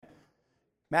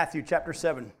Matthew chapter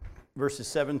 7, verses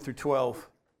 7 through 12.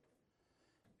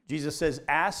 Jesus says,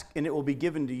 "Ask and it will be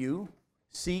given to you.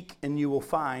 Seek and you will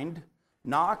find.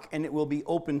 Knock and it will be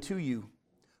open to you.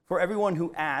 For everyone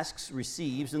who asks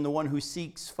receives, and the one who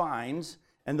seeks finds,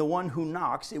 and the one who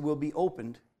knocks it will be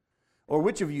opened. Or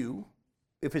which of you,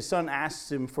 if his son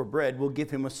asks him for bread, will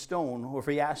give him a stone? Or if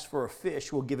he asks for a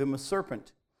fish, will give him a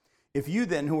serpent? If you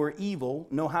then, who are evil,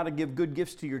 know how to give good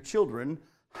gifts to your children,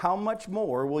 how much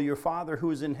more will your Father who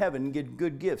is in heaven give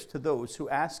good gifts to those who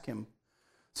ask him?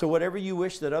 So whatever you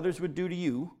wish that others would do to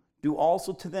you, do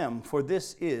also to them, for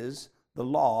this is the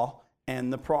law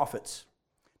and the prophets."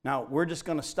 Now, we're just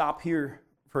going to stop here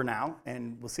for now,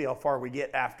 and we'll see how far we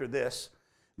get after this.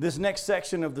 This next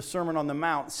section of the Sermon on the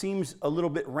Mount seems a little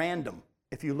bit random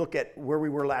if you look at where we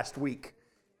were last week.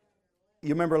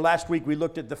 You remember last week we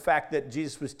looked at the fact that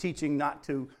Jesus was teaching not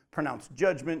to pronounce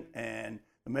judgment, and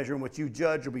the measure in which you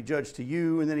judge will be judged to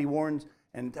you. And then he warns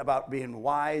about being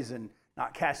wise and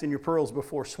not casting your pearls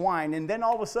before swine. And then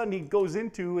all of a sudden he goes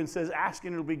into and says, "Ask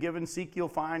and it will be given, seek you'll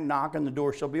find, knock and the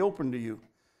door shall be opened to you."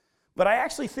 But I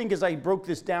actually think as I broke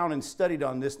this down and studied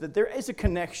on this, that there is a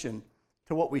connection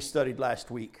to what we studied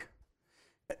last week.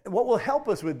 What will help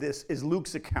us with this is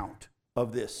Luke's account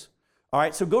of this. All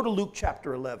right, so go to Luke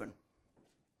chapter 11.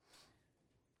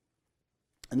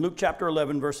 In Luke chapter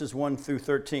 11, verses 1 through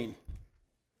 13.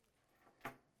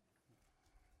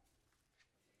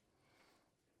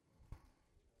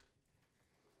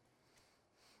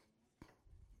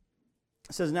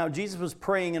 It says, "Now Jesus was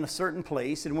praying in a certain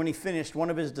place, and when he finished, one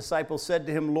of his disciples said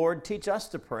to him, 'Lord, teach us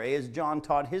to pray, as John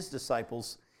taught his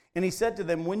disciples.' And he said to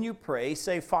them, 'When you pray,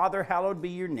 say, Father, hallowed be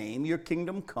your name, your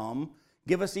kingdom come.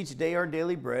 Give us each day our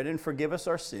daily bread, and forgive us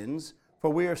our sins, for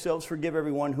we ourselves forgive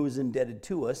everyone who is indebted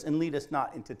to us, and lead us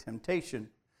not into temptation.'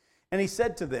 And he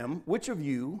said to them, 'Which of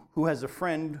you who has a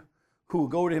friend who will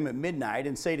go to him at midnight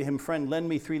and say to him, Friend, lend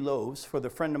me 3 loaves, for the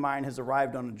friend of mine has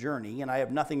arrived on a journey, and I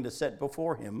have nothing to set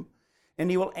before him? And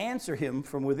he will answer him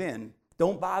from within,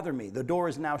 Don't bother me, the door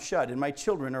is now shut, and my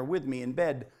children are with me in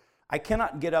bed. I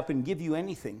cannot get up and give you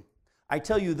anything. I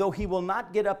tell you, though he will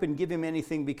not get up and give him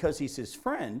anything because he's his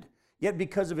friend, yet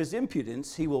because of his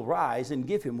impudence he will rise and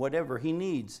give him whatever he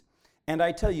needs. And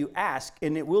I tell you, ask,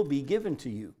 and it will be given to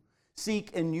you.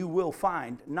 Seek, and you will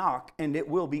find. Knock, and it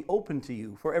will be open to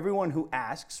you. For everyone who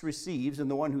asks receives, and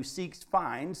the one who seeks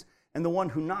finds, and the one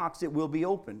who knocks it will be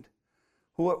opened.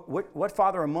 What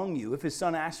father among you, if his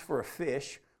son asks for a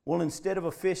fish, will instead of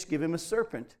a fish give him a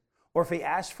serpent? Or if he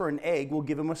asks for an egg, will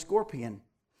give him a scorpion?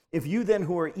 If you then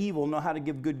who are evil know how to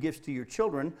give good gifts to your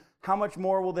children, how much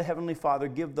more will the Heavenly Father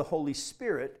give the Holy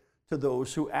Spirit to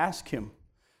those who ask him?"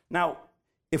 Now,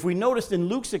 if we noticed in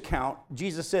Luke's account,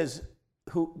 Jesus says,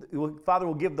 Father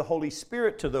will give the Holy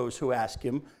Spirit to those who ask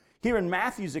him. Here in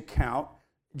Matthew's account,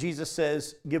 Jesus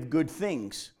says, give good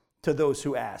things to those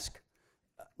who ask.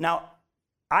 Now,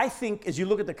 I think as you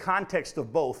look at the context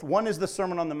of both, one is the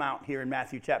Sermon on the Mount here in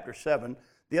Matthew chapter 7.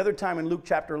 The other time in Luke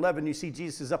chapter 11, you see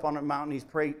Jesus is up on a mountain, he's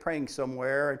praying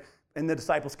somewhere, and the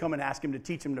disciples come and ask him to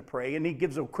teach him to pray, and he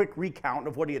gives a quick recount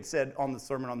of what he had said on the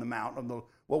Sermon on the Mount,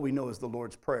 what we know as the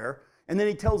Lord's Prayer. And then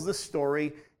he tells this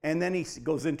story, and then he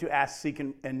goes into ask, seek,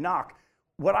 and knock.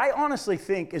 What I honestly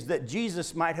think is that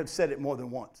Jesus might have said it more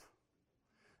than once.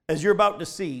 As you're about to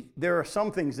see, there are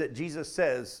some things that Jesus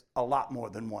says a lot more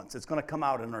than once. It's going to come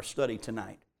out in our study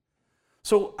tonight.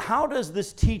 So how does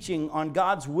this teaching on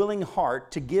God's willing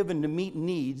heart to give and to meet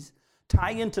needs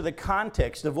tie into the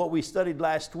context of what we studied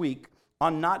last week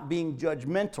on not being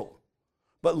judgmental,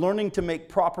 but learning to make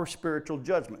proper spiritual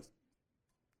judgments?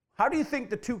 How do you think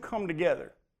the two come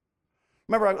together?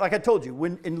 Remember, like I told you,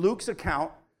 when in Luke's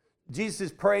account, Jesus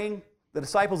is praying, the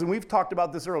disciples, and we've talked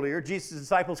about this earlier, Jesus'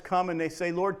 disciples come and they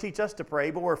say, Lord, teach us to pray,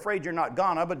 but we're afraid you're not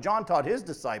gonna. But John taught his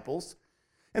disciples.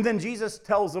 And then Jesus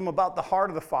tells them about the heart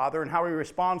of the Father and how he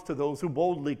responds to those who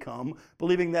boldly come,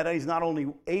 believing that he's not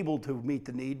only able to meet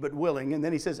the need, but willing. And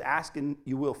then he says, ask and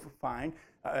you will find,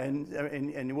 and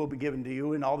it will be given to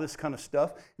you, and all this kind of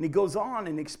stuff. And he goes on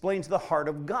and explains the heart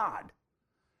of God.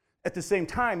 At the same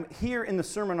time, here in the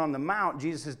Sermon on the Mount,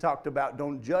 Jesus has talked about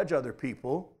don't judge other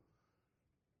people.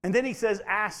 And then he says,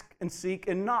 ask and seek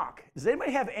and knock. Does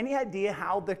anybody have any idea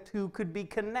how the two could be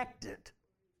connected?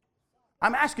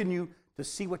 I'm asking you to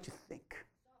see what you think.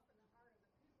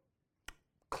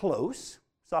 Close.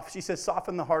 She says,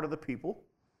 soften the heart of the people.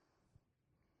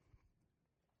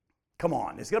 Come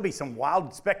on, there's going to be some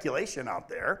wild speculation out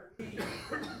there.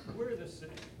 We're the same.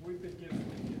 We've been given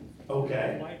the gift.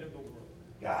 Okay. The light of the world.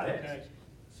 Got it. Okay.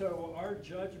 So our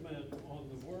judgment on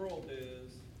the world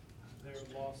is they're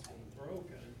lost and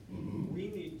broken. Mm-hmm. We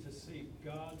need to seek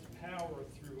God's power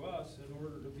through us in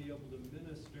order to be able to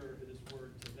minister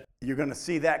You're going to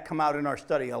see that come out in our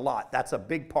study a lot. That's a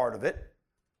big part of it.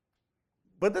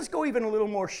 But let's go even a little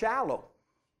more shallow.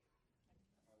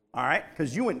 All right?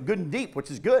 Because you went good and deep,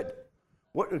 which is good.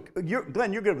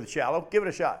 Glenn, you're good with shallow. Give it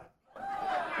a shot.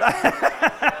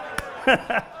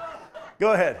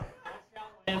 Go ahead.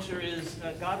 The answer is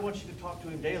God wants you to talk to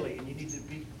him daily, and you need to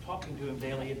be talking to him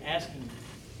daily and asking,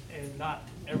 and not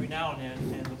every now and then.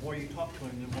 And the more you talk to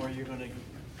him, the more you're going to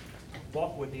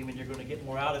walk with him, and you're going to get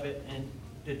more out of it, and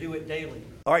to do it daily.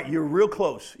 All right, you're real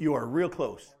close. You are real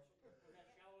close.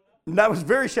 That was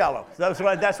very shallow. That's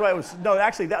why it was. No,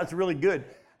 actually, that was really good.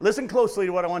 Listen closely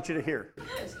to what I want you to hear.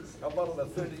 How about an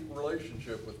authentic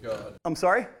relationship with God? I'm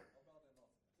sorry?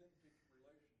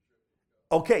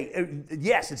 Okay,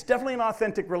 yes, it's definitely an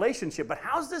authentic relationship, but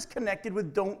how's this connected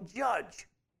with don't judge?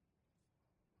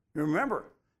 You remember,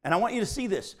 and I want you to see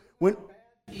this.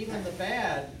 Even the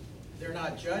bad, they're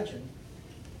not judging.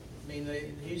 I mean,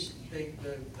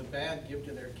 the bad give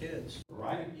to their kids.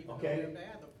 Right, Even okay. though they're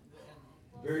bad,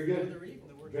 Very good. they're evil.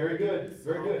 Very good,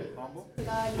 very good.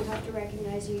 God, you have to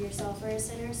recognize you yourself are a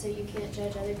sinner, so you can't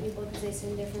judge other people because they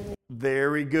sin differently.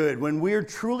 Very good. When we're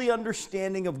truly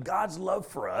understanding of God's love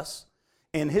for us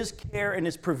and his care and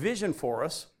his provision for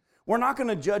us, we're not going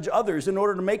to judge others in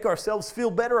order to make ourselves feel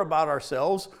better about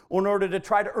ourselves or in order to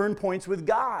try to earn points with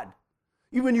God.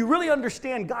 When you really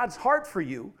understand God's heart for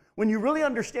you, when you really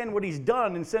understand what he's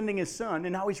done in sending his son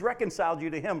and how he's reconciled you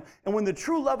to him, and when the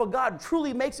true love of God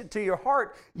truly makes it to your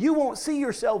heart, you won't see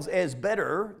yourselves as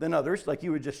better than others, like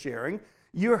you were just sharing.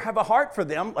 You have a heart for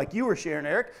them, like you were sharing,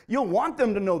 Eric. You'll want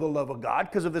them to know the love of God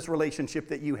because of this relationship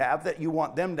that you have, that you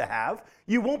want them to have.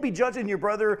 You won't be judging your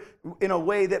brother in a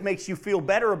way that makes you feel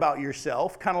better about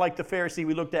yourself, kind of like the Pharisee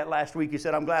we looked at last week. He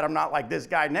said, I'm glad I'm not like this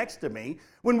guy next to me.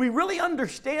 When we really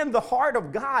understand the heart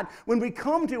of God, when we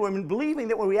come to him and believing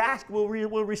that when we ask, we'll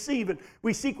receive it,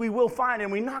 we seek, we will find,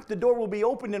 and we knock, the door will be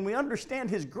opened, and we understand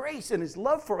his grace and his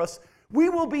love for us, we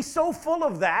will be so full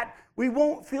of that, we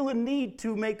won't feel a need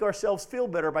to make ourselves feel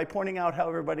better by pointing out how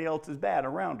everybody else is bad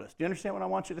around us. Do you understand what I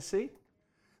want you to see?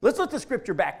 Let's let the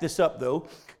scripture back this up, though.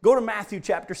 Go to Matthew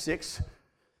chapter 6.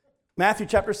 Matthew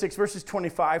chapter 6, verses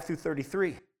 25 through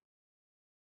 33.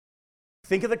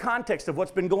 Think of the context of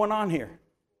what's been going on here.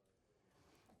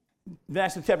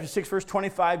 Matthew chapter 6, verse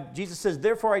 25, Jesus says,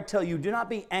 Therefore I tell you, do not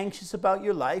be anxious about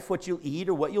your life, what you'll eat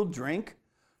or what you'll drink,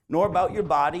 nor about your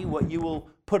body, what you will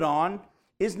put on.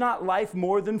 Is not life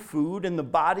more than food, and the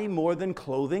body more than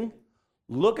clothing?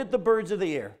 Look at the birds of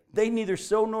the air. They neither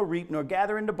sow nor reap nor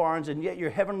gather into barns, and yet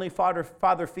your heavenly Father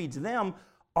feeds them.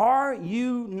 Are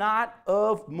you not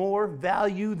of more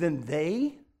value than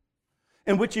they?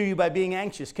 And which of you, by being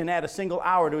anxious, can add a single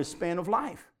hour to his span of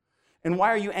life? And why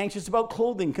are you anxious about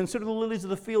clothing? Consider the lilies of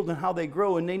the field and how they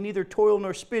grow, and they neither toil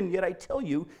nor spin. Yet I tell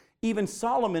you, even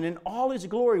Solomon in all his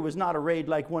glory was not arrayed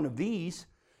like one of these.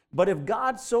 But if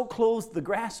God so clothes the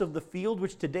grass of the field,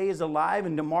 which today is alive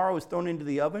and tomorrow is thrown into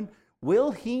the oven,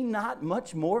 will he not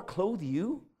much more clothe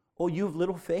you, O you of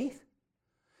little faith?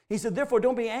 He said, therefore,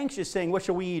 don't be anxious, saying, what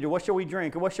shall we eat, or what shall we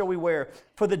drink, or what shall we wear?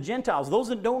 For the Gentiles, those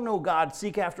that don't know God,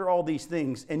 seek after all these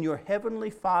things, and your heavenly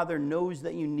Father knows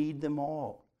that you need them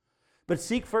all. But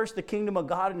seek first the kingdom of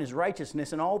God and his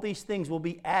righteousness, and all these things will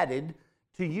be added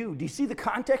to you. Do you see the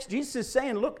context? Jesus is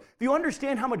saying, look, if you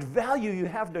understand how much value you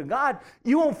have to God,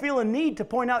 you won't feel a need to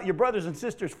point out your brothers and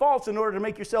sisters' faults in order to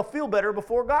make yourself feel better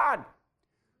before God.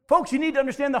 Folks, you need to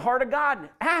understand the heart of God.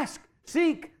 Ask,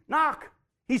 seek, knock.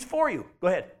 He's for you. Go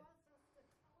ahead.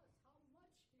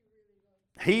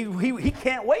 He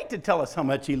can't wait to tell us how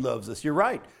much he loves us. You're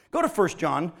right. Go to 1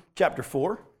 John chapter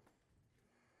 4.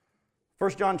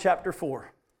 1 John chapter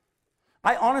 4.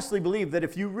 I honestly believe that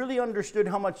if you really understood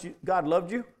how much God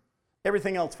loved you,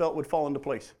 everything else would fall into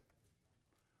place.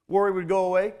 Worry would go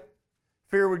away.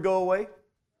 Fear would go away.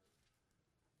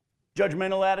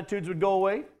 Judgmental attitudes would go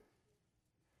away.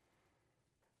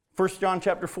 1 John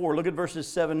chapter 4, look at verses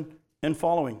 7 and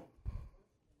following.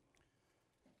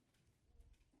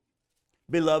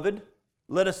 Beloved,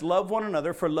 let us love one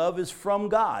another, for love is from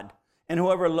God. And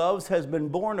whoever loves has been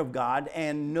born of God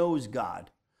and knows God.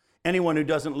 Anyone who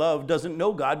doesn't love doesn't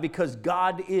know God, because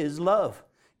God is love.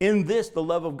 In this, the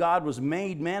love of God was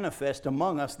made manifest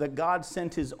among us, that God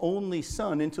sent his only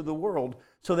Son into the world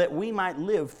so that we might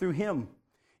live through him.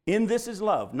 In this is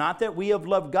love, not that we have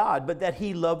loved God, but that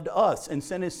he loved us and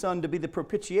sent his Son to be the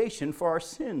propitiation for our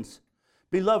sins.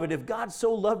 Beloved, if God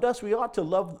so loved us, we ought to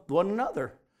love one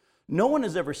another. No one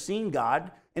has ever seen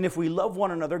God, and if we love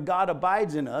one another, God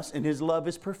abides in us, and his love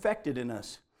is perfected in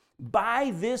us.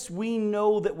 By this we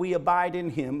know that we abide in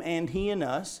him and he in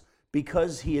us,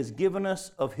 because he has given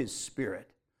us of his Spirit.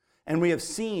 And we have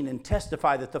seen and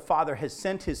testify that the Father has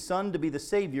sent his Son to be the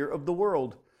Savior of the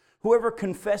world. Whoever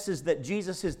confesses that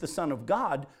Jesus is the Son of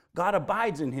God, God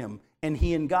abides in him, and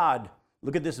he in God.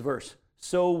 Look at this verse.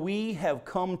 So we have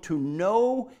come to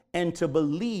know and to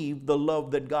believe the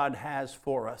love that God has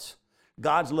for us.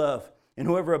 God's love. And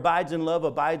whoever abides in love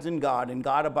abides in God, and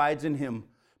God abides in him.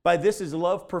 By this is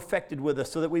love perfected with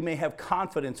us, so that we may have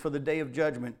confidence for the day of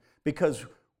judgment, because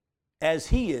as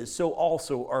he is, so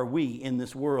also are we in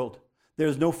this world. There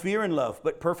is no fear in love,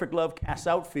 but perfect love casts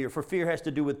out fear, for fear has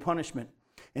to do with punishment.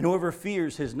 And whoever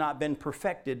fears has not been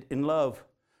perfected in love.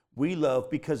 We love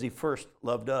because he first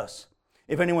loved us.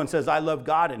 If anyone says, I love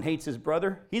God and hates his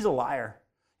brother, he's a liar.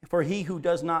 For he who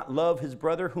does not love his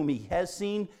brother whom he has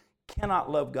seen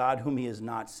cannot love God whom he has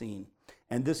not seen.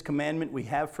 And this commandment we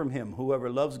have from him, whoever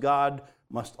loves God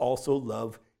must also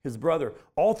love his brother.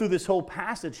 All through this whole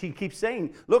passage, he keeps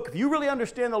saying, look, if you really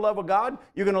understand the love of God,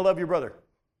 you're going to love your brother.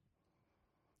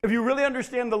 If you really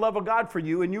understand the love of God for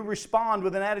you and you respond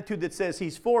with an attitude that says,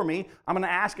 he's for me, I'm going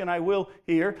to ask and I will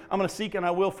hear, I'm going to seek and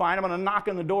I will find, I'm going to knock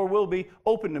and the door will be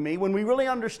open to me. When we really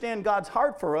understand God's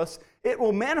heart for us, it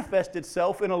will manifest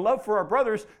itself in a love for our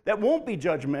brothers that won't be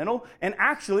judgmental. And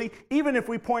actually, even if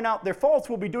we point out their faults,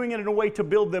 we'll be doing it in a way to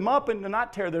build them up and to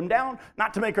not tear them down,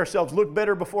 not to make ourselves look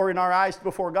better in our eyes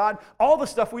before God. All the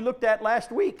stuff we looked at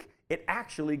last week, it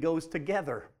actually goes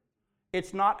together.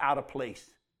 It's not out of place.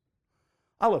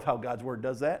 I love how God's word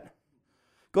does that.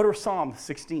 Go to Psalm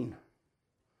 16.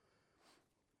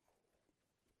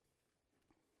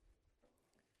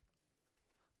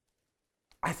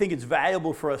 I think it's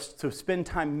valuable for us to spend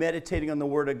time meditating on the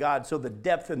word of God so the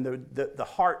depth and the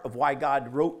heart of why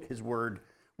God wrote his word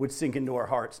would sink into our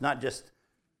hearts, not just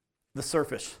the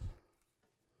surface.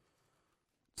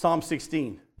 Psalm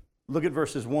 16. Look at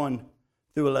verses 1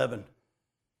 through 11.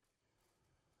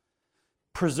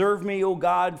 Preserve me, O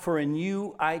God, for in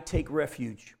you I take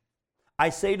refuge. I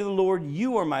say to the Lord,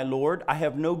 you are my Lord. I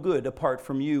have no good apart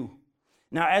from you.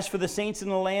 Now, as for the saints in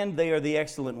the land, they are the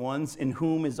excellent ones, in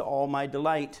whom is all my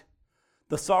delight.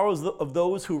 The sorrows of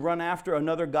those who run after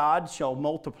another god shall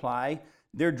multiply.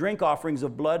 Their drink offerings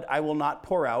of blood I will not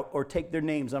pour out, or take their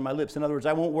names on my lips. In other words,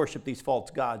 I won't worship these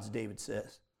false gods, David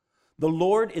says. The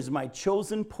Lord is my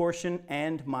chosen portion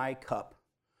and my cup.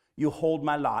 You hold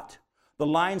my lot. The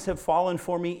lines have fallen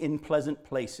for me in pleasant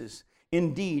places.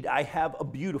 Indeed, I have a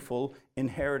beautiful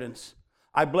inheritance.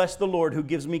 I bless the Lord who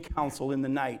gives me counsel in the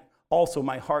night. Also,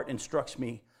 my heart instructs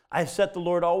me. I have set the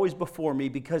Lord always before me.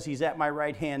 Because he's at my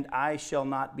right hand, I shall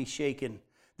not be shaken.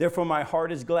 Therefore, my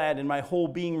heart is glad and my whole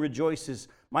being rejoices.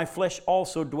 My flesh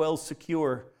also dwells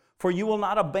secure. For you will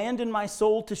not abandon my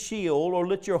soul to Sheol, or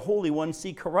let your Holy One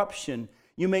see corruption.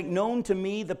 You make known to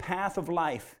me the path of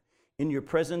life. In your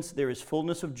presence there is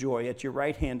fullness of joy. At your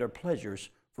right hand are pleasures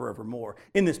forevermore.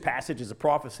 In this passage is a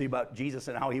prophecy about Jesus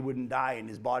and how he wouldn't die and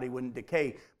his body wouldn't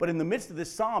decay. But in the midst of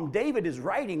this psalm, David is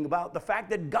writing about the fact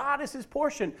that God is his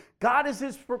portion. God is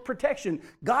his protection.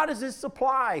 God is his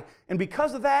supply. And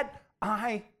because of that,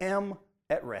 I am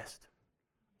at rest.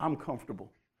 I'm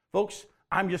comfortable. Folks,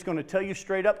 I'm just going to tell you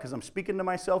straight up, because I'm speaking to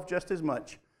myself just as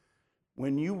much.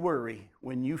 When you worry,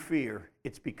 when you fear,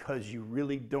 it's because you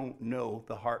really don't know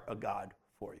the heart of God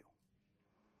for you.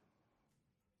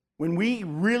 When we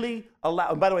really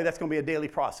allow, and by the way, that's going to be a daily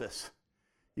process.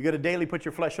 You got to daily put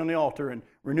your flesh on the altar and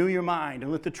renew your mind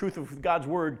and let the truth of God's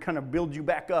word kind of build you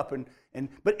back up.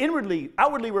 But outwardly,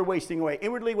 we're wasting away.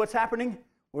 Inwardly, what's happening?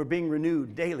 We're being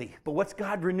renewed daily. But what's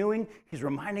God renewing? He's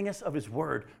reminding us of his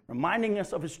word, reminding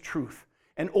us of his truth.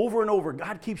 And over,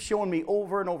 God keeps showing me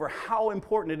over and over how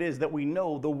important it is that we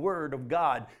know the word of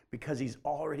God, because he's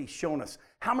already shown us.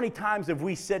 How many times have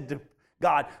we said to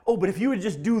God, oh, but if you would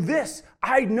just do this,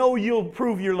 I know you'll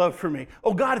prove your love for me.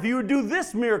 Oh, God, if you would do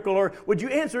this miracle, or would you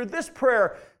answer this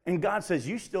prayer? And God says,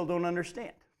 you still don't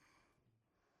understand.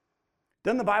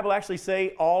 Doesn't the Bible actually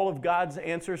say all of God's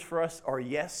answers for us are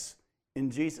yes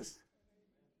in Jesus?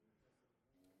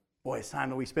 Boy, it's time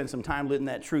that we spend some time letting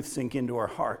that truth sink into our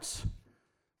hearts.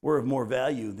 We're of more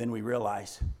value than we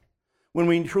realize. When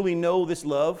we truly know this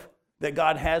love that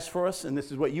God has for us, and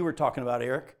this is what you were talking about,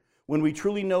 Eric, when we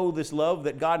truly know this love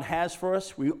that God has for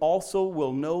us, we also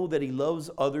will know that he loves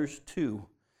others too,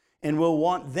 and we'll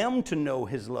want them to know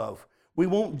his love. We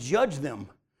won't judge them.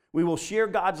 We will share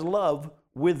God's love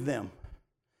with them.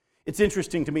 It's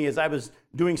interesting to me, as I was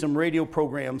doing some radio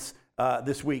programs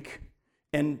this week,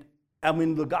 and I'm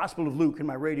in the Gospel of Luke in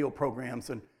my radio programs,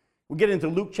 and we get into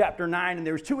Luke chapter 9, and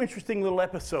there's two interesting little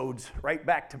episodes right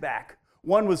back to back.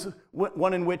 One was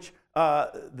one in which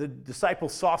the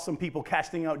disciples saw some people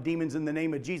casting out demons in the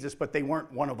name of Jesus, but they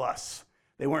weren't one of us.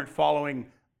 They weren't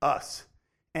following us.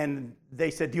 And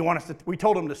they said, do you want us to? We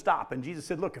told them to stop. And Jesus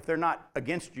said, look, if they're not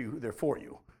against you, they're for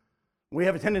you. We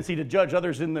have a tendency to judge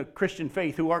others in the Christian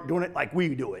faith who aren't doing it like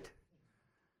we do it.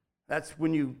 That's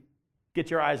when you get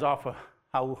your eyes off of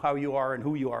how you are and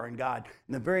who you are in God.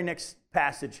 In the very next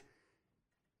passage,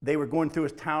 they were going through a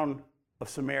town of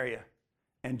Samaria.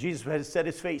 And Jesus had set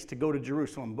his face to go to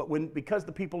Jerusalem. But because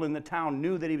the people in the town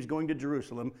knew that he was going to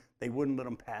Jerusalem, they wouldn't let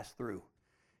him pass through.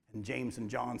 And James and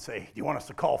John say, do you want us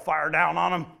to call fire down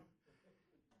on them?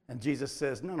 And Jesus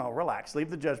says, no, relax. Leave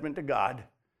the judgment to God.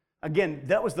 Again,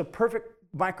 that was the perfect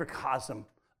microcosm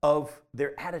of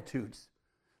their attitudes.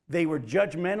 They were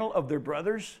judgmental of their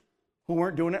brothers who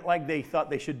weren't doing it like they thought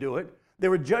they should do it. They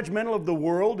were judgmental of the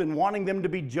world and wanting them to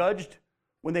be judged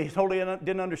when they totally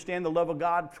didn't understand the love of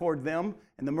God toward them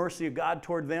and the mercy of God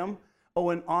toward them.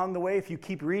 Oh, and on the way, if you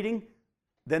keep reading,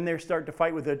 then they start to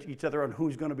fight with each other on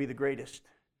who's going to be the greatest.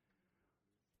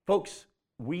 Folks,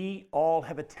 we all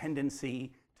have a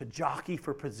tendency to jockey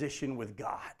for position with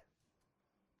God.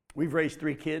 We've raised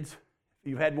 3 kids. If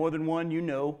you've had more than one, you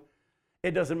know.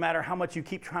 It doesn't matter how much you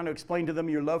keep trying to explain to them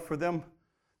your love for them.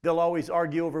 They'll always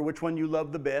argue over which one you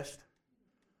love the best.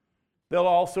 They'll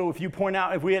also, if you point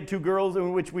out, if we had 2 girls,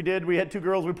 which we did, we had 2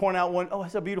 girls, we point out one, oh,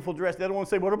 that's a beautiful dress. The other one will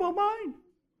say, what about mine?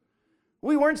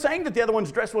 We weren't saying that the other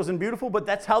one's dress wasn't beautiful, but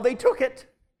that's how they took it.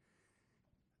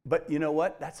 But you know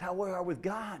what? That's how we are with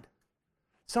God.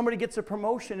 Somebody gets a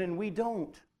promotion and we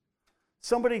don't.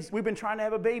 We've been trying to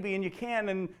have a baby and you can,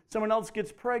 and someone else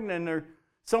gets pregnant, or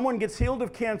someone gets healed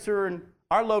of cancer and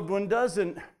our loved one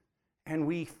doesn't. And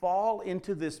we fall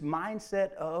into this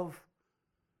mindset of,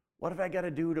 what have I got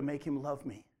to do to make him love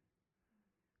me?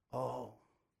 Oh,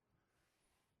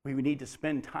 we need to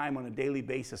spend time on a daily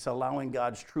basis allowing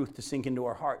God's truth to sink into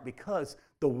our heart, because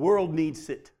the world needs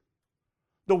it.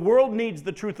 The world needs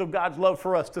the truth of God's love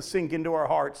for us to sink into our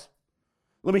hearts.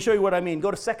 Let me show you what I mean. Go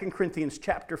to 2 Corinthians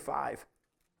chapter 5.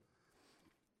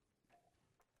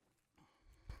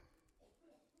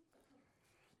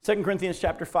 2 Corinthians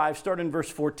chapter 5, start in verse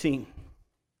 14.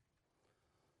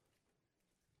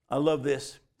 I love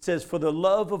this. It says, for the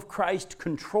love of Christ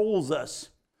controls us.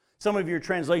 Some of your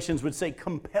translations would say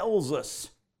compels us.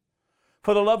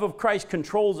 For the love of Christ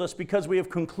controls us, because we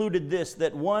have concluded this,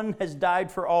 that one has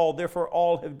died for all, therefore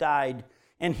all have died.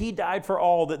 And he died for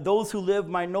all, that those who live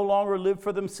might no longer live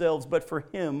for themselves, but for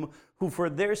him who for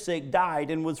their sake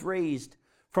died and was raised.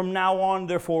 From now on,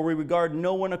 therefore, we regard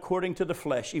no one according to the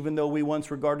flesh, even though we once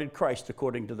regarded Christ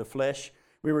according to the flesh.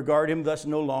 We regard him thus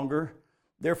no longer.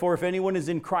 Therefore, if anyone is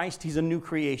in Christ, he's a new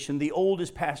creation. The old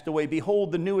is passed away.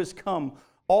 Behold, the new has come.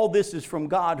 All this is from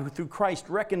God, who through Christ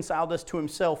reconciled us to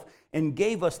himself and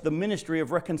gave us the ministry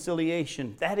of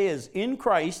reconciliation. That is, in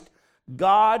Christ,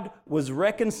 God was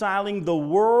reconciling the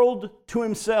world to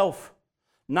himself,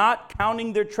 not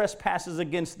counting their trespasses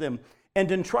against them, and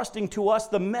entrusting to us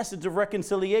the message of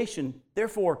reconciliation.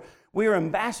 Therefore, we are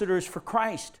ambassadors for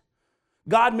Christ.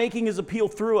 God making his appeal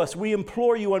through us, we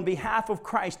implore you on behalf of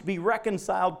Christ, be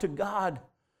reconciled to God.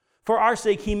 For our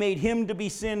sake, he made him to be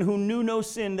sin who knew no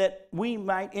sin, that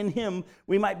in him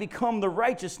we might become the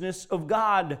righteousness of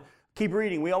God. Keep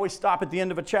reading. We always stop at the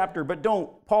end of a chapter, but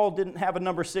don't. Paul didn't have a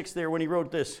number 6 there when he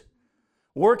wrote this.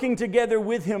 Working together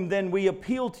with him, then we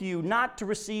appeal to you not to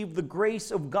receive the grace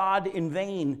of God in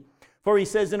vain. For he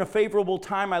says, in a favorable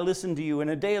time I listened to you. In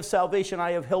a day of salvation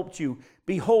I have helped you.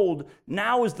 Behold,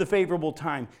 now is the favorable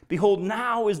time. Behold,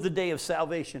 now is the day of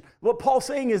salvation. What Paul's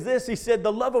saying is this. He said,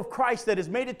 the love of Christ that has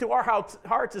made it to our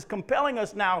hearts is compelling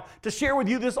us now to share with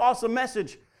you this awesome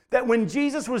message. That when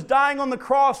Jesus was dying on the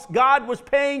cross, God was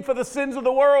paying for the sins of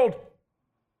the world.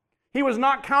 He was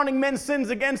not counting men's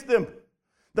sins against them.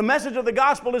 The message of the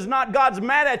gospel is not God's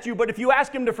mad at you, but if you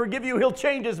ask him to forgive you, he'll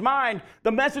change his mind.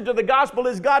 The message of the gospel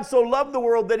is God so loved the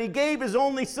world that he gave his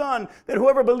only son, that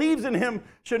whoever believes in him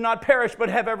should not perish but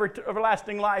have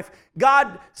everlasting life.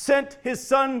 God sent his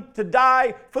son to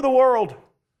die for the world.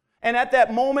 And at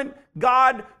that moment,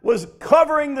 God was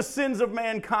covering the sins of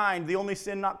mankind. The only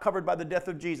sin not covered by the death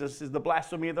of Jesus is the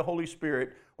blasphemy of the Holy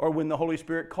Spirit, or when the Holy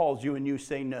Spirit calls you and you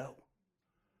say no.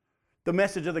 The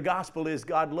message of the gospel is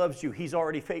God loves you. He's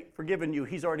already forgiven you.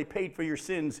 He's already paid for your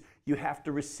sins. You have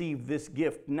to receive this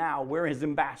gift now. We're his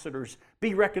ambassadors.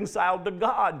 Be reconciled to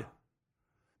God.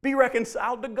 Be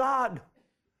reconciled to God.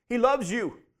 He loves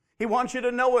you. He wants you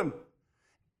to know him.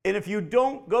 And if you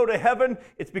don't go to heaven,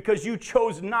 it's because you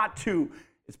chose not to.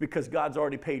 It's because God's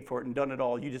already paid for it and done it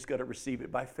all. You just got to receive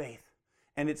it by faith.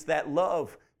 And it's that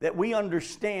love that we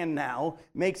understand now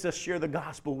makes us share the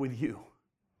gospel with you.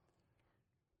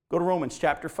 Go to Romans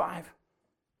chapter 5.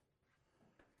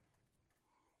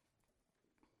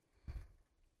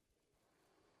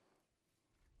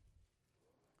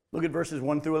 Look at verses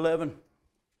 1 through 11.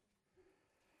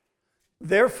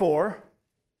 Therefore,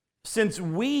 since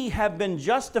we have been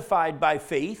justified by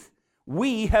faith,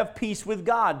 we have peace with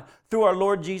God through our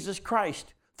Lord Jesus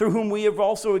Christ, through whom we have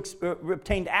also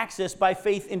obtained access by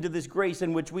faith into this grace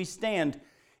in which we stand.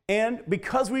 And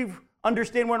because we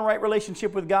understand we're in a right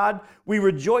relationship with God, we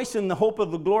rejoice in the hope of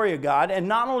the glory of God. And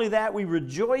not only that, we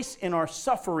rejoice in our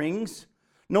sufferings,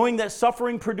 knowing that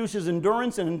suffering produces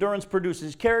endurance, and endurance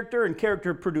produces character, and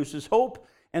character produces hope.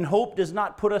 And hope does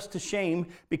not put us to shame,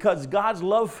 because God's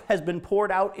love has been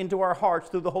poured out into our hearts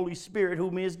through the Holy Spirit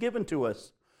whom He has given to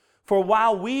us. For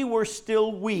while we were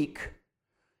still weak,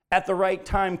 at the right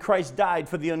time Christ died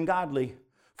for the ungodly.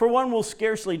 For one will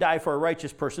scarcely die for a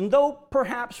righteous person, though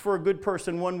perhaps for a good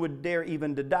person one would dare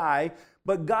even to die.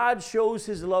 But God shows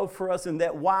His love for us in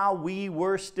that while we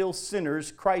were still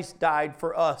sinners, Christ died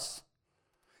for us.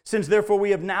 Since therefore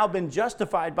we have now been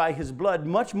justified by His blood,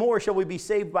 much more shall we be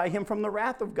saved by Him from the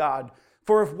wrath of God.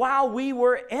 For if while we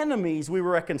were enemies, we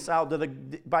were reconciled to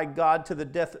God by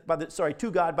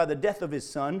the death of His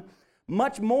Son,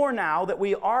 much more now that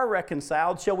we are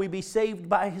reconciled, shall we be saved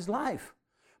by His life.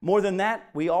 More than that,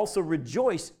 we also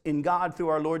rejoice in God through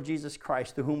our Lord Jesus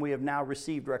Christ, through whom we have now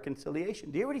received reconciliation.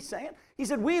 Do you hear what he's saying? He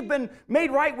said, we've been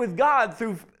made right with God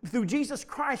through Jesus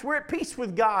Christ. We're at peace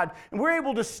with God, and we're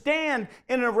able to stand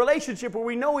in a relationship where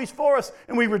we know He's for us,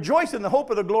 and we rejoice in the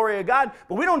hope of the glory of God.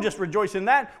 But we don't just rejoice in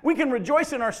that. We can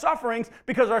rejoice in our sufferings,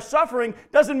 because our suffering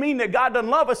doesn't mean that God doesn't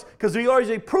love us, because He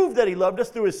already proved that He loved us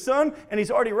through His Son, and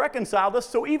He's already reconciled us.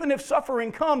 So even if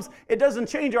suffering comes, it doesn't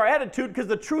change our attitude, because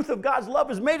the truth of God's love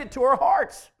has made it to our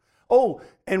hearts. Oh,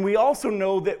 and we also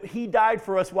know that He died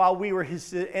for us while we were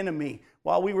His enemy,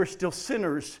 while we were still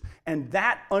sinners. And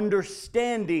that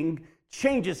understanding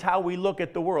changes how we look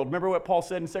at the world. Remember what Paul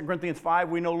said in 2 Corinthians 5?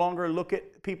 We no longer look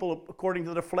at people according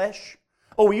to the flesh.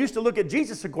 Oh, we used to look at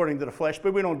Jesus according to the flesh,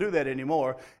 but we don't do that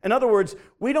anymore. In other words,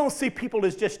 we don't see people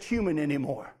as just human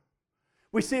anymore.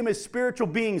 We see them as spiritual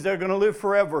beings that are going to live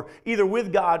forever, either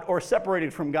with God or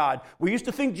separated from God. We used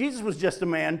to think Jesus was just a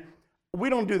man. We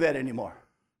don't do that anymore.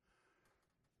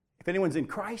 If anyone's in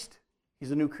Christ,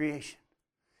 he's a new creation.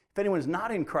 If anyone's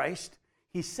not in Christ,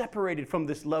 he's separated from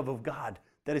this love of God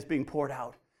that is being poured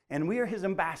out. And we are His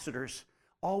ambassadors.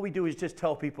 All we do is just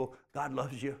tell people, God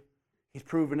loves you. He's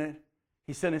proven it.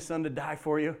 He sent His Son to die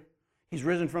for you. He's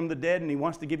risen from the dead, and He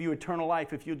wants to give you eternal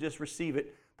life if you'll just receive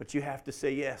it. But you have to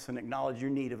say yes and acknowledge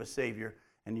your need of a Savior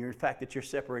and the fact that you're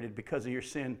separated because of your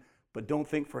sin. But don't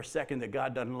think for a second that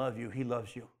God doesn't love you. He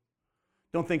loves you.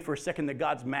 Don't think for a second that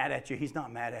God's mad at you. He's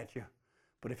not mad at you.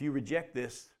 But if you reject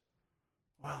this,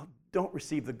 well, don't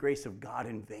receive the grace of God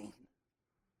in vain.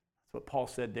 That's what Paul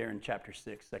said there in chapter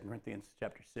 6, 2 Corinthians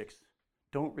chapter 6.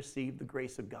 Don't receive the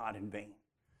grace of God in vain.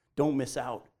 Don't miss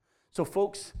out. So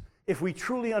folks, if we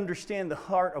truly understand the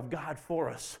heart of God for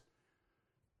us,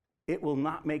 it will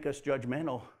not make us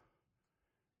judgmental.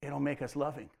 It'll make us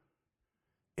loving.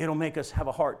 It'll make us have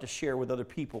a heart to share with other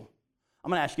people. I'm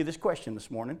going to ask you this question this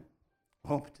morning.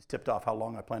 Oh, just tipped off how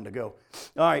long I plan to go.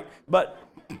 All right, but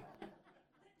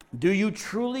do you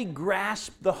truly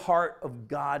grasp the heart of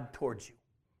God towards you?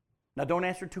 Now, don't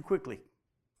answer too quickly.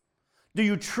 Do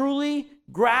you truly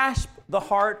grasp the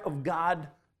heart of God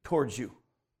towards you?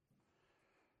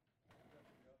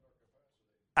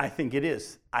 I think it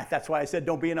is. That's why I said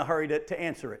don't be in a hurry to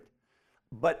answer it.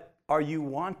 But are you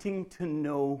wanting to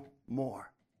know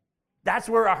more? That's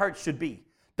where our hearts should be.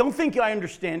 Don't think I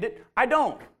understand it. I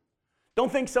don't. Don't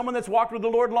think someone that's walked with the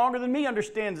Lord longer than me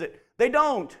understands it. They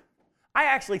don't. I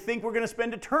actually think we're going to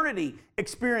spend eternity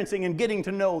experiencing and getting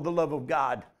to know the love of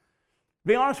God. To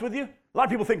be honest with you, a lot of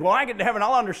people think, well, I get to heaven,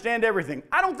 I'll understand everything.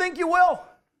 I don't think you will,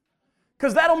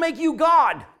 because that'll make you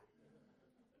God.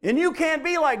 And you can't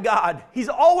be like God. He's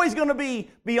always going to be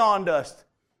beyond us.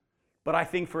 But I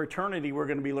think for eternity, we're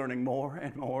going to be learning more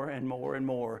and more and more and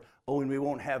more. Oh, and we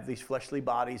won't have these fleshly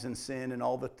bodies and sin and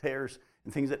all the tears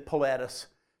and things that pull at us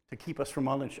to keep us from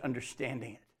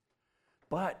understanding it.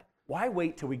 But why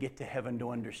wait till we get to heaven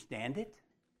to understand it?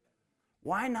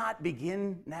 Why not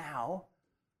begin now?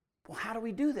 Well, how do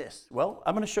we do this? Well,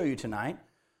 I'm going to show you tonight.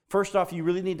 First off, you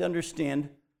really need to understand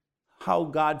how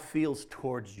God feels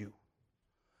towards you.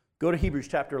 Go to Hebrews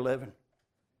chapter 11.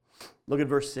 Look at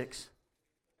verse 6.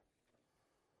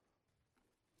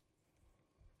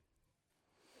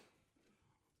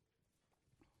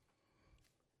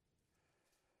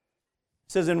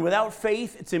 It says, and without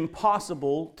faith it's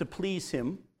impossible to please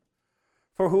Him.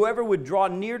 For whoever would draw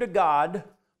near to God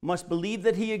must believe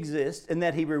that He exists and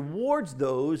that He rewards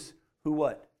those who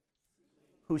what?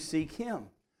 Who seek Him.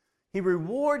 He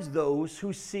rewards those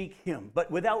who seek Him.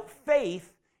 But without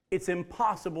faith, it's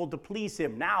impossible to please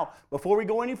him. Now, before we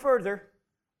go any further,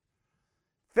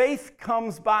 faith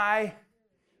comes by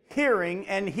hearing,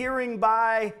 and hearing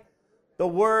by the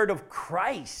word of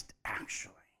Christ,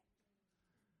 actually.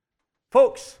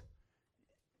 Folks,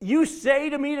 you say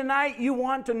to me tonight, you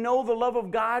want to know the love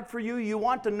of God for you, you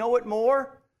want to know it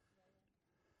more?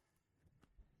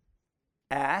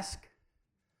 Ask,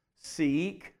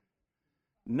 seek,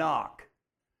 knock.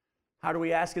 How do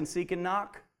we ask and seek and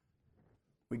knock?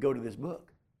 We go to this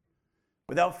book.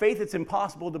 Without faith, it's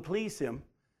impossible to please him.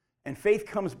 And faith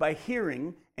comes by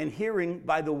hearing, and hearing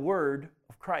by the word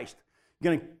of Christ. I'm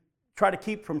going to try to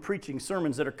keep from preaching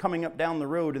sermons that are coming up down the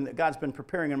road and that God's been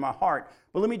preparing in my heart.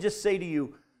 But let me just say to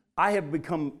you, I have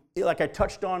become, like I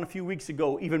touched on a few weeks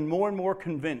ago, even more and more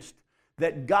convinced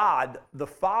that God, the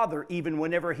Father, even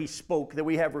whenever he spoke, that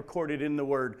we have recorded in the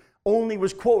Word, only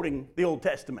was quoting the Old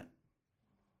Testament.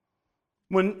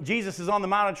 When Jesus is on the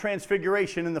Mount of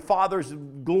Transfiguration and the Father's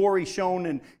glory shone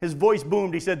and his voice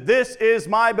boomed, he said, "This is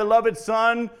my beloved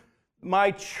Son,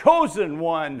 my chosen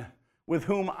one, with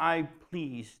whom I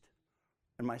pleased,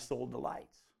 and my soul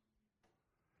delights."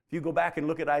 If you go back and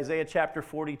look at Isaiah chapter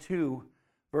 42,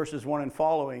 verses 1 and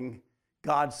following,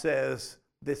 God says,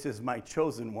 "This is my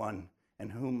chosen one, in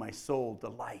whom my soul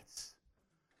delights."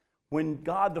 When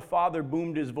God the Father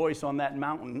boomed his voice on that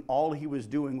mountain, all he was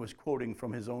doing was quoting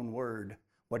from his own word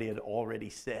what he had already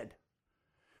said.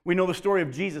 We know the story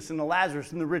of Jesus and the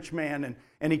Lazarus and the rich man,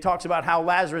 and he talks about how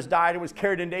Lazarus died and was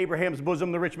carried into Abraham's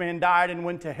bosom. The rich man died and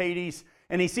went to Hades,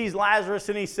 and he sees Lazarus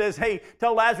and he says, "Hey,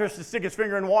 tell Lazarus to stick his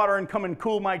finger in water and come and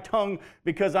cool my tongue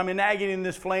because I'm in agony in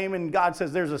this flame." And God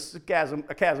says there's a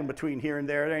chasm between here and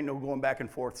there. There ain't no going back and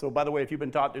forth. So by the way, if you've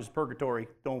been taught there's purgatory,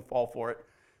 don't fall for it.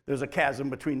 There's a chasm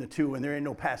between the two, and there ain't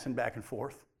no passing back and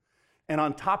forth. And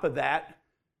on top of that,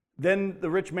 then the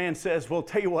rich man says, "Well,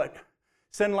 tell you what,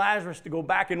 send Lazarus to go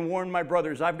back and warn my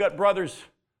brothers. I've got brothers.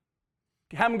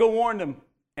 Have them go warn them."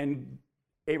 And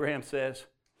Abraham says,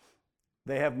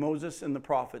 "They have Moses and the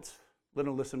prophets. Let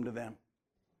them listen to them."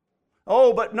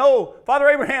 "Oh, but no, Father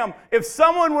Abraham, if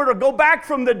someone were to go back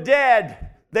from the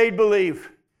dead, they'd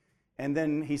believe." And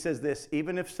then he says this,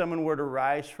 "Even if someone were to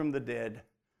rise from the dead,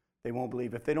 they won't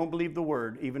believe." If they don't believe the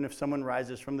word, even if someone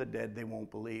rises from the dead, they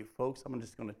won't believe. Folks, I'm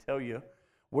just going to tell you,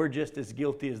 we're just as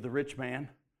guilty as the rich man.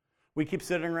 We keep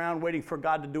sitting around waiting for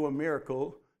God to do a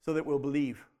miracle so that we'll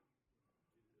believe.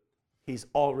 He's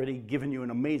already given you an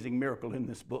amazing miracle in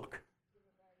this book.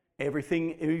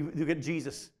 Everything, look at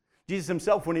Jesus. Jesus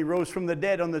himself, when he rose from the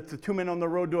dead on the two men on the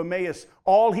road to Emmaus,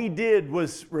 all he did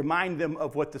was remind them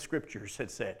of what the scriptures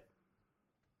had said.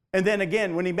 And then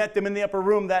again, when he met them in the upper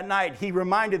room that night, he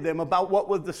reminded them about what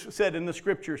was said in the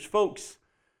scriptures. Folks,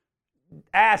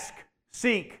 ask,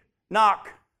 seek, knock.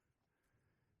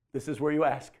 This is where you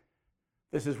ask.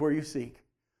 This is where you seek.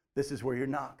 This is where you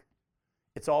knock.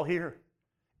 It's all here.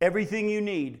 Everything you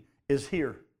need is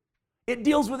here. It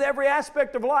deals with every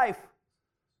aspect of life.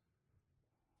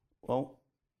 Well,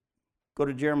 go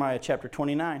to Jeremiah chapter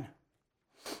 29.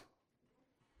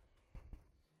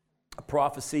 A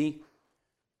prophecy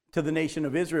to the nation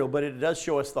of Israel, but it does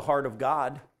show us the heart of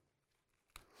God.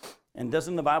 And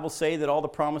doesn't the Bible say that all the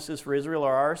promises for Israel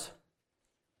are ours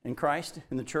in Christ,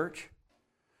 in the church?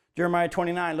 Jeremiah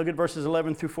 29, look at verses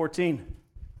 11 through 14.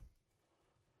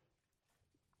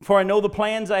 "For I know the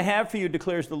plans I have for you,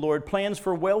 declares the Lord, plans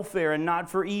for welfare and not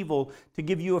for evil, to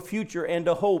give you a future and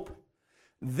a hope.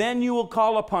 Then you will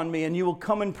call upon me, and you will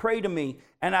come and pray to me,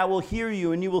 and I will hear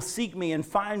you, and you will seek me and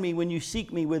find me when you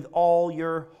seek me with all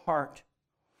your heart.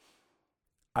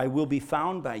 I will be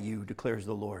found by you, declares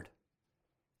the Lord."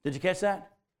 Did you catch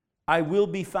that? "I will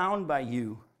be found by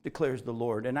you, declares the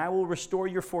Lord, and I will restore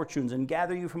your fortunes and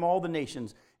gather you from all the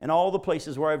nations and all the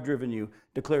places where I've driven you,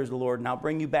 declares the Lord, and I'll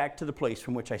bring you back to the place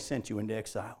from which I sent you into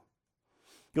exile."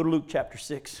 Go to Luke chapter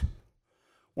 6.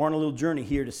 We're on a little journey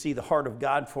here to see the heart of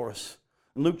God for us.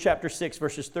 In Luke chapter 6,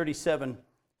 verses 37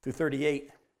 through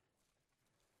 38.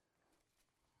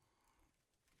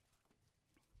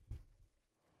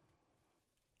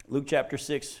 Luke chapter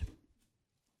 6,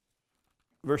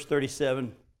 verse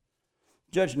 37.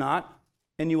 "Judge not,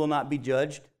 and you will not be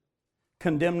judged.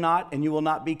 Condemn not, and you will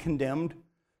not be condemned.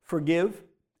 Forgive,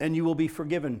 and you will be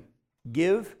forgiven.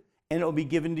 Give, and it will be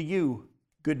given to you.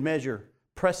 Good measure,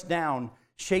 pressed down,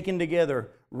 shaken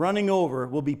together, running over,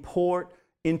 will be poured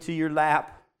into your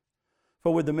lap.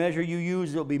 For with the measure you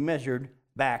use, it will be measured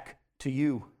back to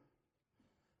you."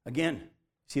 Again,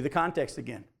 see the context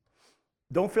again.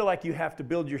 Don't feel like you have to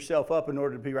build yourself up in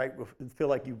order to be right, feel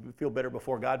like you feel better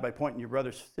before God by pointing your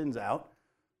brother's sins out.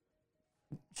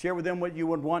 Share with them what you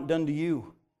would want done to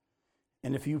you.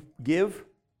 And if you give,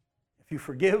 if you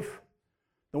forgive,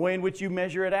 The way in which you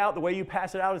measure it out, the way you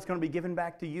pass it out, it's going to be given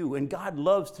back to you. And God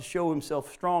loves to show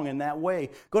himself strong in that way.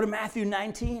 Go to Matthew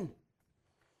 19.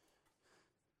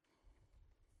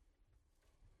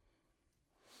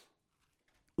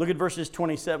 Look at verses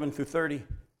 27 through 30.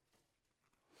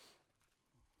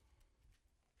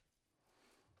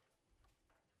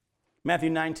 Matthew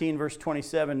 19, verse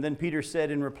 27. Then Peter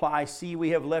said in reply, "See, we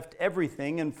have left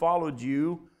everything and followed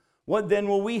you. What then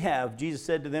will we have?" Jesus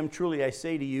said to them, "Truly I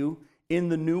say to you, in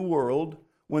the new world,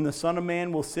 when the Son of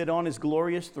Man will sit on his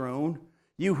glorious throne,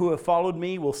 you who have followed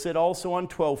me will sit also on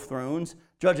 12 thrones,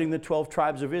 judging the 12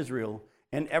 tribes of Israel.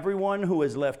 And everyone who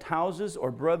has left houses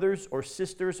or brothers or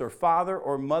sisters or father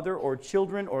or mother or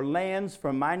children or lands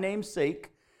for my name's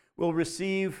sake will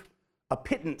receive a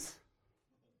pittance."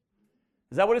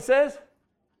 Is that what it says?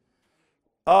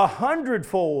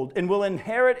 100-fold, and will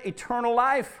inherit eternal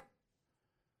life.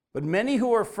 But many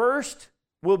who are first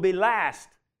will be last,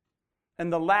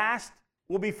 and the last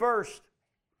will be first.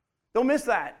 Don't miss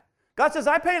that. God says,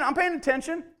 I'm paying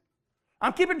attention.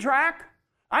 I'm keeping track.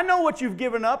 I know what you've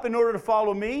given up in order to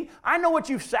follow me. I know what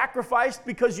you've sacrificed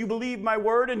because you believe my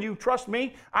word and you trust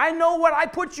me. I know what I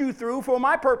put you through for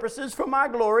my purposes, for my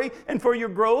glory, and for your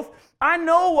growth. I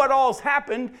know what all's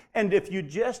happened, and if you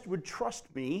just would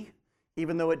trust me,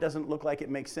 even though it doesn't look like it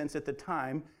makes sense at the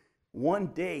time, one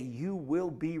day you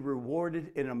will be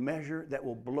rewarded in a measure that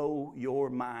will blow your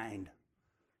mind.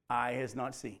 Eye has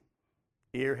not seen,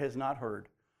 ear has not heard,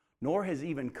 nor has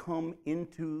even come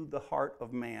into the heart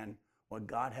of man what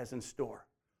God has in store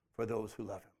for those who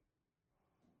love him.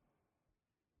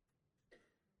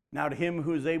 Now to him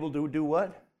who is able to do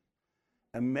what?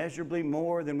 Immeasurably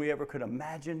more than we ever could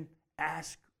imagine,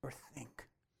 ask, or think.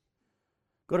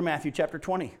 Go to Matthew chapter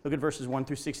 20. Look at verses 1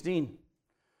 through 16.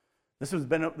 This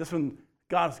one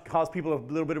God's caused people a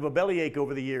little bit of a bellyache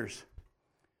over the years.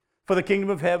 "For the kingdom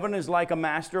of heaven is like a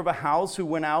master of a house who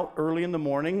went out early in the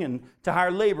morning and to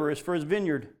hire laborers for his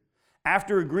vineyard.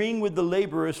 After agreeing with the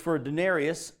laborers for a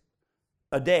denarius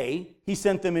a day, he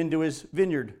sent them into his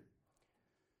vineyard.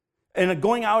 And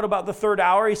going out about the third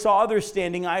hour, he saw others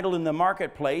standing idle in the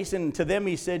marketplace, and to them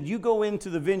he said, 'You go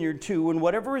into the vineyard too, and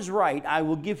whatever is right I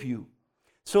will give you.'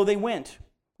 So they went,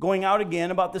 going out again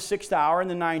about the 6th hour and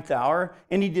the 9th hour,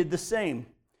 and he did the same.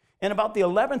 And about the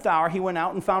 11th hour he went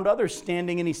out and found others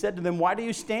standing, and he said to them, 'Why do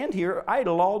you stand here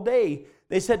idle all day?'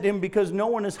 They said to him, 'Because no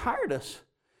one has hired us.'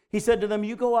 He said to them,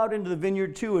 'You go out into the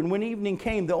vineyard too.' And when evening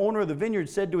came, the owner of the vineyard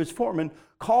said to his foreman,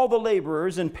 'Call the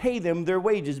laborers and pay them their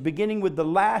wages, beginning with the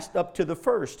last up to the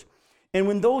first.' And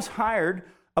when those hired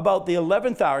about the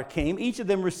 11th hour came, each of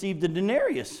them received a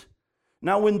denarius.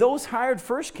 Now when those hired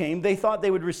first came, they thought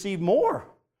they would receive more.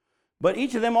 But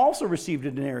each of them also received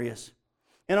a denarius.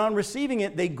 And on receiving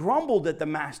it, they grumbled at the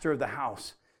master of the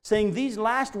house, saying, 'These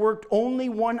last worked only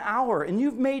 1 hour, and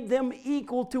you've made them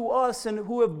equal to us, and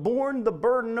who have borne the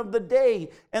burden of the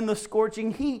day and the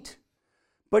scorching heat.'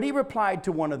 But he replied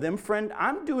to one of them, 'Friend,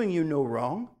 I'm doing you no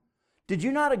wrong. Did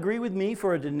you not agree with me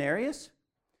for a denarius?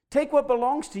 Take what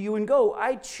belongs to you and go.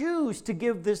 I choose to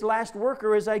give this last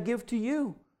worker as I give to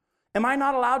you. Am I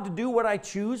not allowed to do what I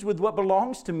choose with what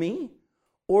belongs to me?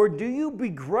 Or do you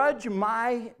begrudge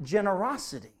my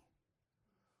generosity?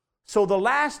 So the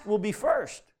last will be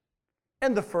first,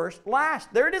 and the first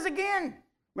last.'" There it is again.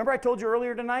 Remember I told you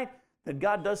earlier tonight that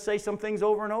God does say some things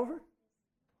over and over?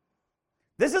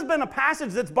 This has been a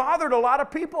passage that's bothered a lot of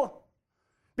people,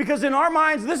 because in our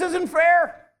minds, this isn't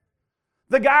fair.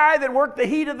 The guy that worked the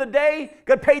heat of the day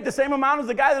got paid the same amount as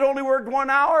the guy that only worked 1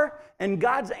 hour. And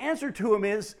God's answer to him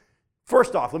is,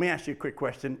 first off, let me ask you a quick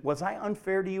question. Was I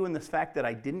unfair to you in this fact that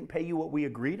I didn't pay you what we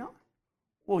agreed on?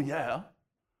 Well, yeah.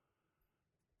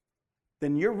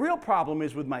 Then your real problem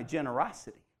is with my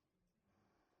generosity.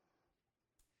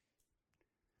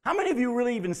 How many of you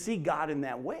really even see God in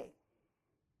that way?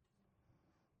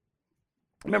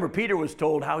 Remember, Peter was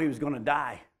told how he was going to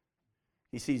die.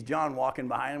 He sees John walking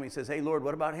behind him. He says, "Hey, Lord,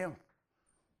 what about him?"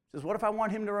 He says, "What if I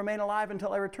want him to remain alive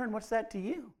until I return? What's that to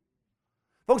you?"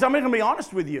 Folks, I'm going to be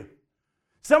honest with you.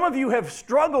 Some of you have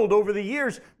struggled over the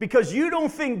years because you don't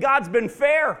think God's been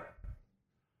fair.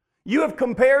 You have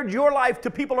compared your life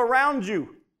to people around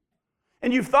you.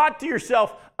 And you've thought to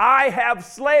yourself, "I have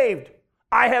slaved,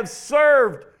 I have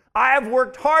served, I have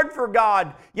worked hard for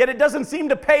God, yet it doesn't seem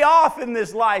to pay off in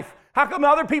this life. How come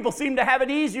other people seem to have it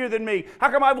easier than me?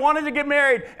 How come I've wanted to get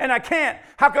married and I can't?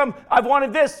 How come I've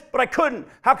wanted this but I couldn't?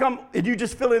 How come," and you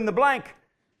just fill in the blank.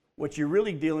 What you're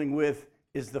really dealing with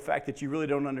is the fact that you really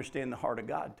don't understand the heart of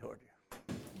God toward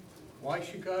you. Why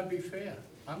should God be fair?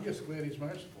 I'm just glad he's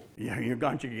merciful. Yeah,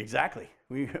 exactly.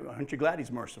 Aren't you glad he's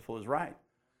merciful is right.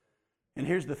 And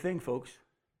here's the thing, folks.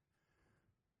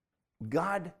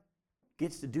 God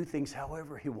gets to do things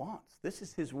however he wants. This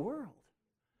is his world.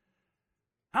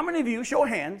 How many of you, show of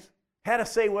hands, had to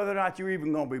say whether or not you're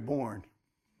even going to be born?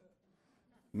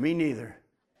 Me neither.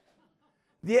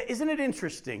 Yeah, isn't it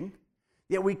interesting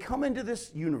that we come into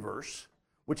this universe,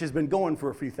 which has been going for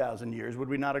a few thousand years, would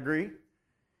we not agree?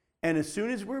 And as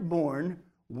soon as we're born,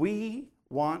 we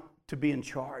want to be in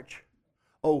charge.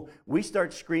 Oh, we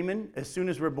start screaming as soon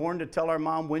as we're born to tell our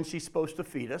mom when she's supposed to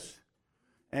feed us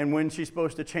and when she's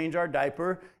supposed to change our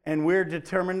diaper, and we're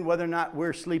determined whether or not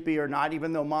we're sleepy or not,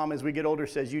 even though mom, as we get older,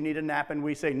 says, you need a nap, and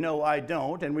we say, no, I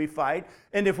don't, and we fight.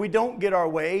 And if we don't get our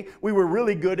way, we were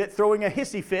really good at throwing a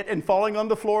hissy fit and falling on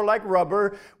the floor like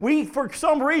rubber. We, for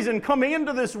some reason, come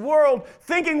into this world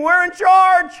thinking we're in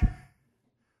charge,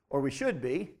 or we should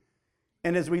be.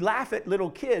 And as we laugh at little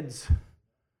kids,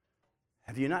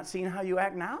 have you not seen how you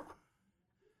act now?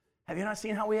 Have you not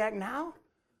seen how we act now?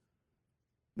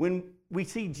 When we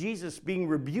see Jesus being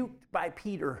rebuked by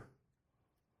Peter.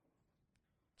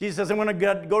 Jesus says, I'm going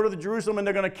to go to the Jerusalem and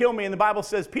they're going to kill me. And the Bible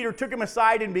says Peter took him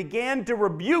aside and began to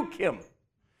rebuke him.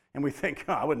 And we think,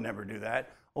 oh, I would never do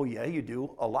that. Oh, yeah, you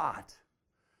do, a lot.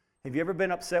 Have you ever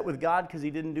been upset with God because he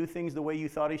didn't do things the way you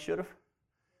thought he should have?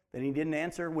 That he didn't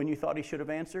answer when you thought he should have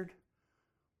answered?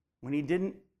 When he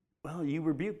didn't, well, you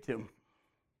rebuked him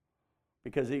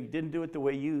because he didn't do it the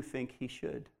way you think he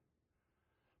should.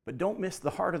 But don't miss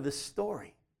the heart of this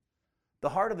story. The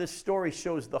heart of this story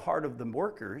shows the heart of the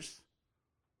workers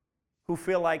who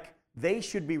feel like they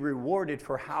should be rewarded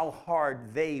for how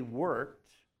hard they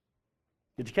worked.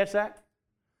 Did you catch that?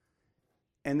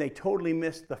 And they totally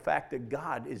missed the fact that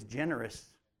God is generous.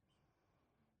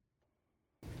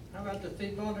 How about the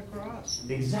thief on the cross?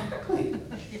 Exactly.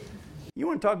 You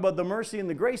want to talk about the mercy and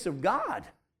the grace of God.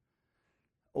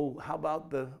 Oh, how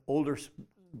about the older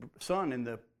son in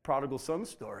the prodigal son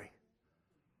story?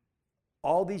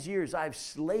 All these years I've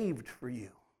slaved for you,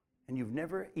 and you've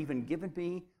never even given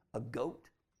me a goat.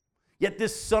 Yet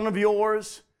this son of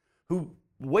yours, who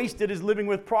wasted his living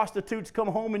with prostitutes, come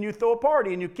home and you throw a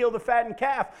party and you kill the fattened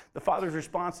calf. The father's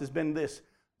response has been this,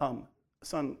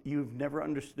 son, you've never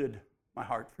understood my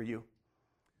heart for you.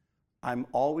 I'm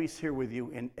always here with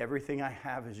you, and everything I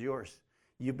have is yours.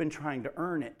 You've been trying to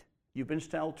earn it. You've been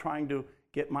still trying to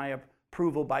get my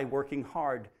approval by working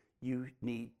hard. You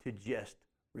need to just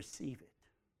receive it.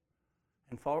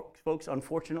 And folks,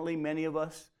 unfortunately, many of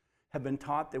us have been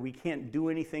taught that we can't do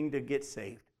anything to get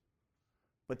saved.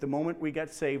 But the moment we got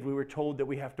saved, we were told that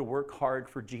we have to work hard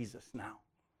for Jesus now.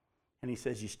 And he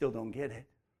says, you still don't get it.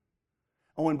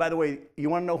 Oh, and by the way, you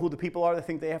want to know who the people are that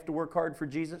think they have to work hard for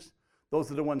Jesus?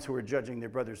 Those are the ones who are judging their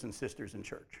brothers and sisters in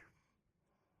church.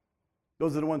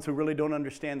 Those are the ones who really don't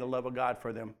understand the love of God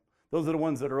for them. Those are the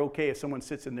ones that are okay if someone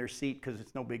sits in their seat because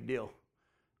it's no big deal.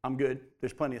 I'm good.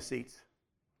 There's plenty of seats.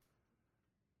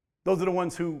 Those are the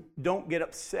ones who don't get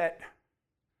upset.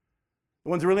 The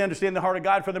ones who really understand the heart of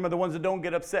God for them are the ones that don't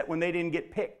get upset when they didn't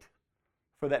get picked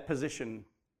for that position.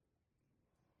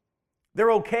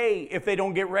 They're okay if they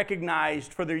don't get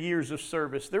recognized for their years of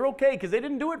service. They're okay because they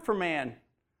didn't do it for man.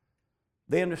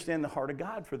 They understand the heart of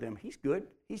God for them. He's good.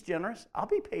 He's generous. I'll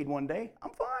be paid one day.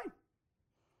 I'm fine.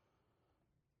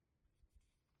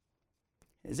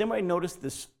 Has anybody noticed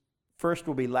this first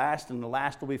will be last and the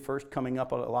last will be first coming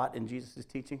up a lot in Jesus'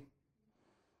 teaching?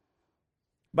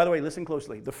 By the way, listen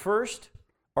closely. The first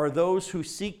are those who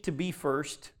seek to be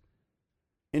first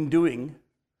in doing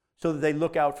so that they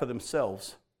look out for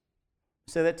themselves.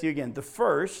 I'll say that to you again. The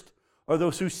first are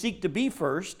those who seek to be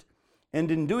first,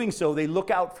 and in doing so, they look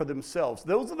out for themselves.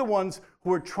 Those are the ones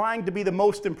who are trying to be the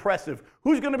most impressive.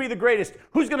 Who's going to be the greatest?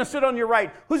 Who's going to sit on your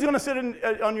right? Who's going to sit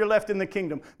on your left in the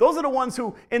kingdom? Those are the ones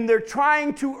who, in their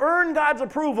trying to earn God's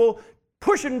approval,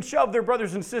 push and shove their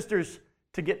brothers and sisters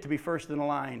to get to be first in the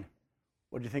line.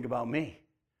 What do you think about me?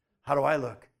 How do I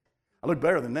look? I look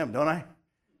better than them, don't I?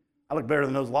 I look better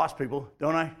than those lost people,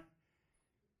 don't I?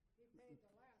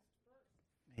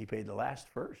 He paid the last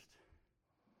first.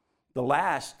 The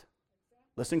last,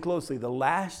 listen closely, the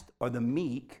last are the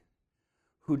meek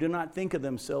who do not think of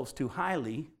themselves too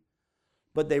highly,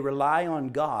 but they rely on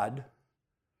God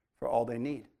for all they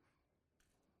need.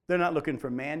 They're not looking for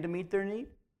man to meet their need.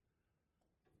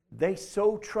 They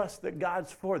so trust that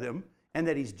God's for them and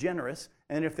that he's generous,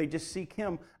 and if they just seek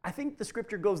him, I think the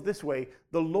scripture goes this way,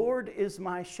 the Lord is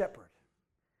my shepherd.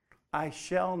 I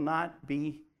shall not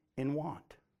be in want.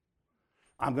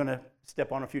 I'm going to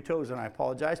step on a few toes, and I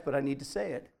apologize, but I need to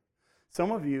say it.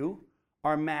 Some of you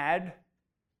are mad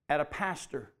at a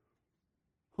pastor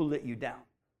who let you down.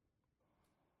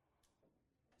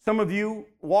 Some of you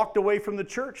walked away from the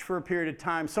church for a period of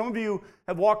time. Some of you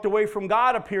have walked away from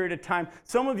God a period of time.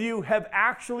 Some of you have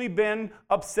actually been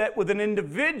upset with an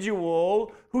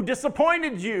individual who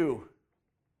disappointed you.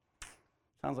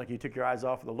 Sounds like you took your eyes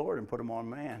off of the Lord and put them on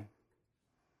man.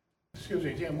 Excuse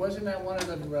me, Jim, wasn't that one of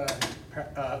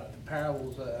the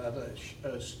parables of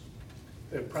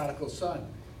the prodigal son?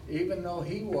 Even though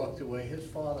he walked away, his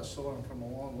father saw him from a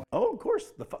long way. Oh, of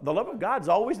course. The love of God's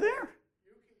always there.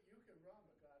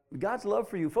 God's love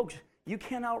for you. Folks, you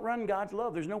can't outrun God's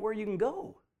love. There's nowhere you can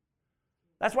go.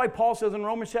 That's why Paul says in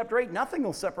Romans chapter 8, nothing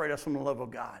will separate us from the love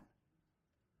of God.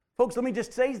 Folks, let me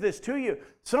just say this to you.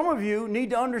 Some of you need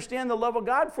to understand the love of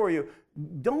God for you.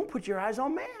 Don't put your eyes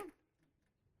on man.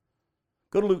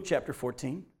 Go to Luke chapter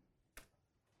 14.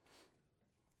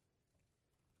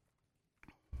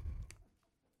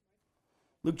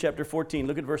 Luke chapter 14,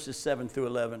 look at verses 7 through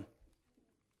 11.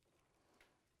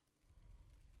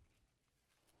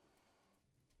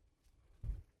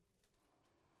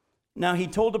 Now he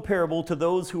told a parable to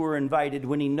those who were invited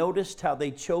when he noticed how they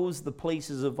chose the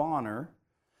places of honor,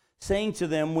 saying to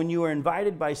them, when you are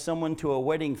invited by someone to a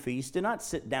wedding feast, do not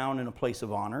sit down in a place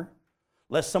of honor,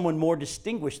 lest someone more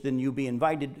distinguished than you be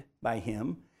invited by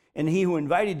him. And he who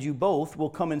invited you both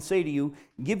will come and say to you,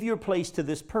 give your place to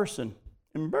this person.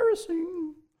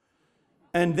 Embarrassing.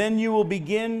 And then you will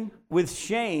begin with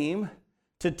shame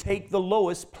to take the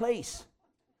lowest place.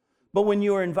 But when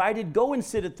you are invited, go and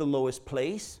sit at the lowest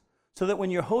place, so that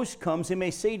when your host comes, he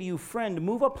may say to you, friend,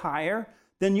 move up higher.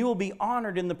 Then you will be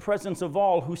honored in the presence of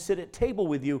all who sit at table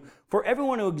with you. For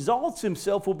everyone who exalts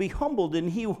himself will be humbled, and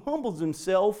he who humbles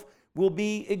himself will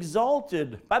be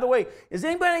exalted. By the way, is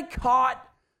anybody caught,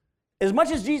 as much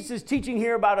as Jesus is teaching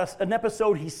here about an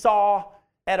episode he saw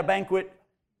at a banquet,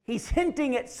 he's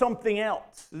hinting at something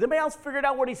else. Has anybody else figured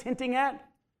out what he's hinting at?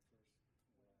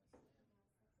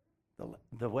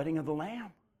 The wedding of the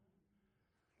Lamb.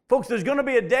 Folks, there's going to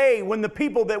be a day when the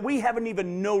people that we haven't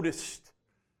even noticed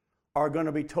are going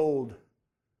to be told,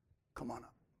 come on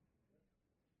up.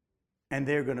 And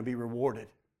they're going to be rewarded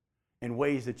in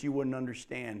ways that you wouldn't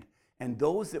understand. And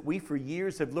those that we for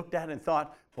years have looked at and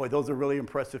thought, boy, those are really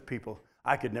impressive people.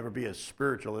 I could never be as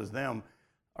spiritual as them,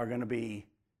 are going to be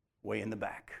way in the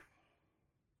back.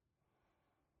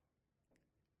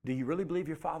 Do you really believe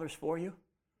your Father's for you?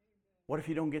 What if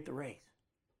you don't get the raise?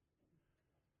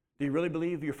 Do you really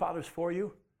believe your Father's for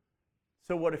you?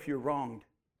 So what if you're wronged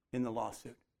in the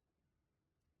lawsuit?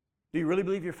 Do you really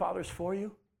believe your Father's for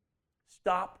you?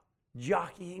 Stop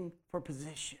jockeying for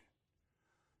position.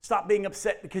 Stop being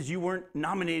upset because you weren't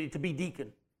nominated to be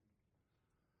deacon.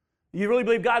 Do you really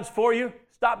believe God's for you?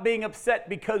 Stop being upset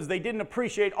because they didn't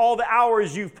appreciate all the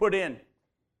hours you've put in. Do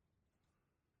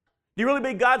you really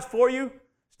believe God's for you?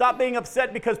 Stop being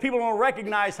upset because people don't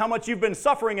recognize how much you've been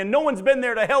suffering and no one's been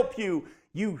there to help you.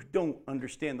 You don't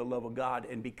understand the love of God,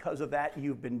 and because of that,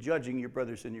 you've been judging your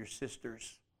brothers and your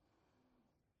sisters.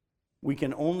 We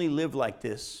can only live like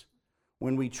this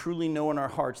when we truly know in our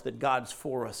hearts that God's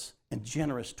for us and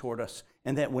generous toward us,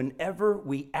 and that whenever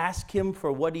we ask Him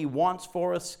for what He wants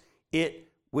for us, it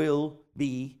will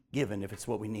be given if it's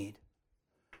what we need.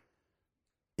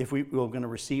 If we're going to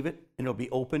receive it, and it'll be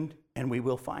opened, and we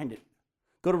will find it.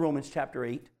 Go to Romans chapter 8.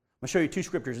 I'm going to show you two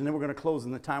scriptures, and then we're going to close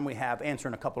in the time we have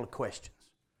answering a couple of questions.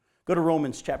 Go to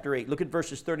Romans chapter 8. Look at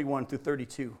verses 31 through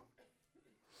 32.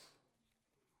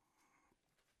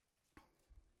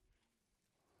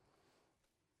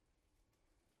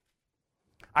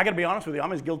 I got to be honest with you,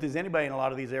 I'm as guilty as anybody in a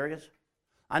lot of these areas.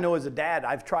 I know as a dad,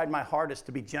 I've tried my hardest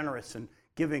to be generous and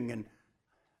giving, and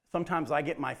sometimes I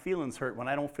get my feelings hurt when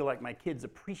I don't feel like my kids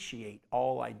appreciate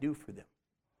all I do for them.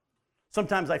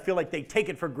 Sometimes I feel like they take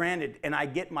it for granted, and I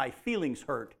get my feelings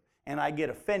hurt, and I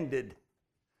get offended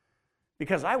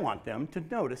because I want them to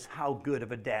notice how good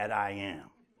of a dad I am.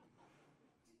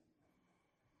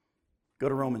 Go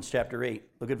to Romans chapter 8.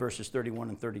 Look at verses 31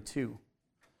 and 32.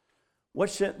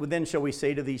 What then shall we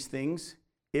say to these things?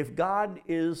 If God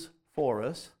is for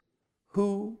us,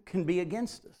 who can be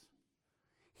against us?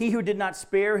 He who did not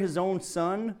spare his own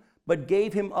son, but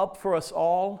gave him up for us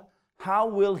all, how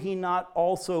will he not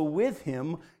also with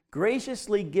him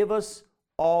graciously give us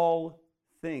all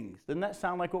things? Doesn't that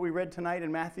sound like what we read tonight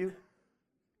in Matthew?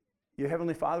 Your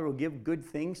heavenly Father will give good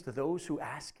things to those who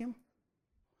ask Him.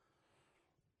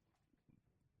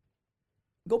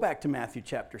 Go back to Matthew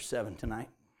chapter 7 tonight.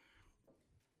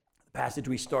 The passage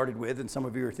we started with, and some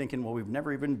of you are thinking, well, we've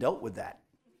never even dealt with that.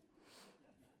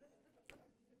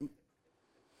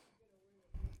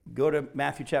 Go to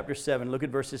Matthew chapter 7. Look at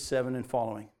verses 7 and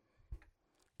following.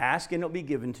 Ask and it will be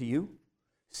given to you.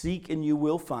 Seek and you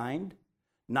will find.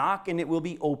 Knock and it will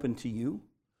be open to you.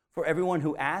 For everyone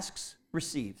who asks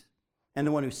receives, and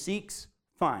the one who seeks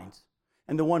finds,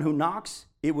 and the one who knocks,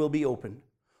 it will be opened.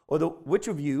 Or which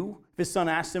of you, if his son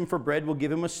asks him for bread, will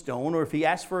give him a stone, or if he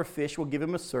asks for a fish, will give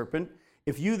him a serpent?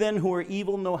 If you then, who are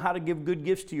evil, know how to give good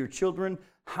gifts to your children,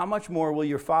 how much more will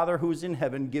your Father who is in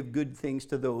heaven give good things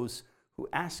to those who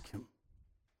ask him?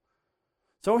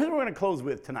 So here's what we're going to close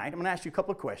with tonight. I'm going to ask you a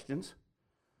couple of questions.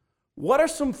 What are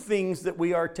some things that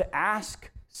we are to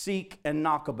ask, seek, and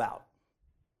knock about?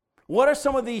 What are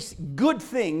some of these good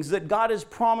things that God has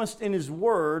promised in His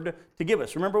Word to give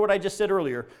us? Remember what I just said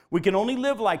earlier. We can only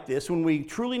live like this when we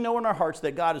truly know in our hearts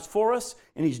that God is for us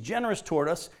and He's generous toward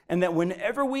us, and that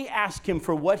whenever we ask Him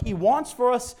for what He wants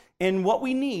for us and what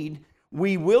we need,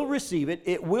 we will receive it,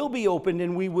 it will be opened,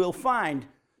 and we will find.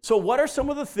 So what are some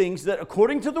of the things that,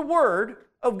 according to the Word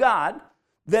of God,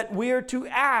 that we are to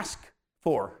ask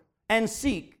for and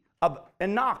seek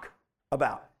and knock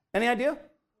about? Any idea?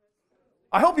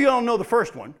 I hope you all know the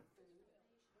first one.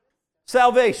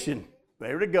 Salvation.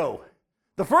 There to go.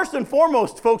 The first and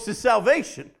foremost, folks, is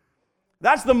salvation.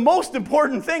 That's the most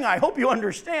important thing. I hope you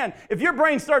understand. If your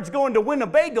brain starts going to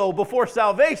Winnebago before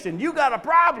salvation, you got a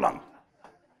problem.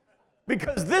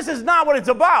 Because this is not what it's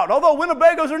about, although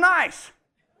Winnebagos are nice.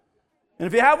 And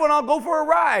if you have one, I'll go for a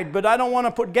ride, but I don't want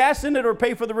to put gas in it or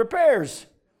pay for the repairs.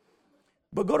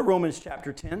 But go to Romans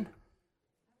chapter 10.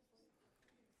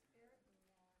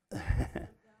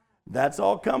 That's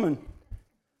all coming.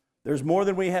 There's more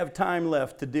than we have time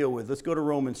left to deal with. Let's go to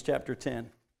Romans chapter 10.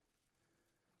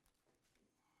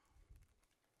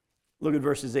 Look at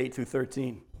verses 8 through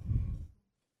 13.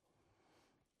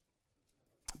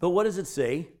 But what does it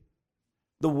say?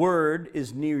 The word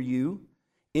is near you,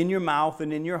 in your mouth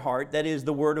and in your heart. That is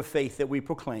the word of faith that we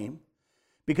proclaim.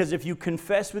 Because if you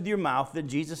confess with your mouth that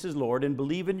Jesus is Lord and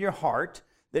believe in your heart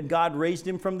that God raised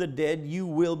him from the dead, you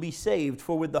will be saved.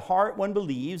 For with the heart one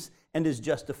believes and is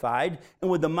justified, and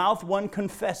with the mouth one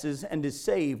confesses and is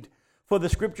saved. For the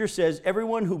scripture says,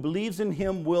 everyone who believes in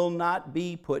him will not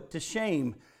be put to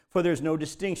shame. For there's no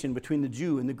distinction between the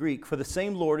Jew and the Greek. For the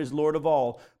same Lord is Lord of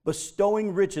all,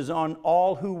 bestowing riches on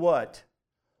all who what?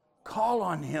 Call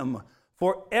on him.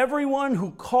 For everyone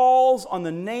who calls on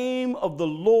the name of the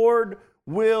Lord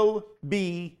will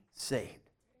be saved.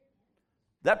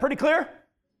 That pretty clear?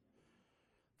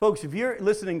 Folks, if you're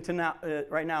listening to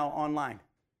right now online,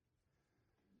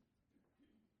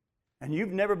 and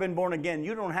you've never been born again,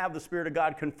 you don't have the Spirit of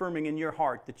God confirming in your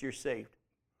heart that you're saved.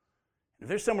 If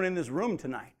there's someone in this room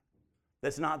tonight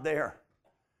that's not there,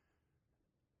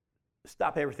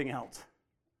 stop everything else.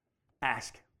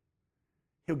 Ask.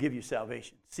 He'll give you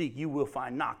salvation. Seek, you will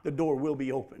find. Knock, the door will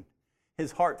be open.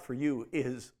 His heart for you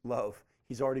is love.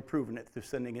 He's already proven it through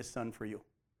sending his Son for you.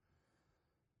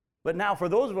 But now for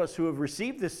those of us who have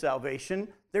received this salvation,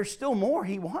 there's still more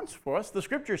he wants for us. The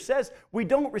scripture says we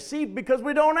don't receive because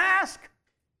we don't ask.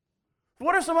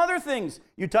 What are some other things?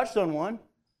 You touched on one.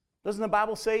 Doesn't the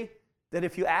Bible say that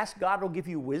if you ask, God will give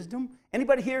you wisdom?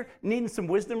 Anybody here needing some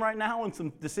wisdom right now and some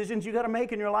decisions you got to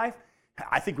make in your life?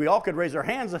 I think we all could raise our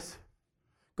hands. Let's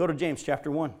go to James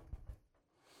chapter 1.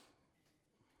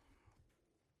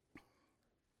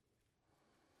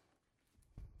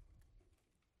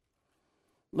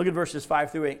 Look at verses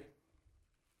 5 through 8.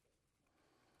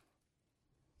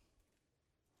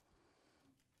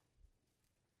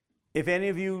 If any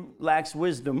of you lacks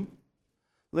wisdom,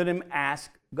 let him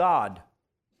ask God,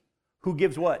 who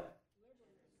gives what?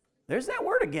 There's that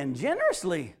word again,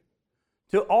 generously,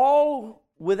 to all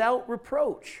without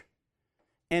reproach,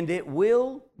 and it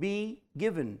will be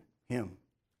given him.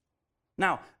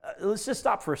 Now, let's just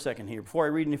stop for a second here before I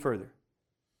read any further.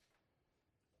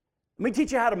 Let me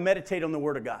teach you how to meditate on the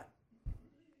Word of God.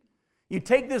 You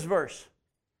take this verse,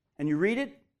 and you read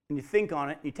it, and you think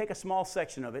on it, and you take a small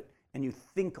section of it, and you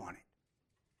think on it.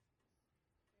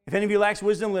 If any of you lacks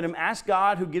wisdom, let him ask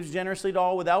God, who gives generously to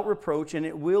all without reproach, and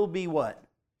it will be what?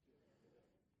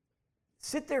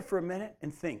 Sit there for a minute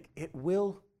and think. It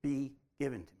will be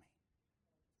given to me.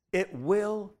 It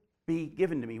will be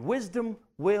given to me. Wisdom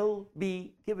will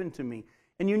be given to me.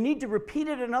 And you need to repeat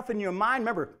it enough in your mind.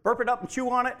 Remember, burp it up and chew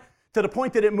on it to the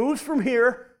point that it moves from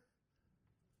here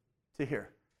to here.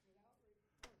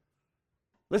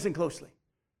 Listen closely.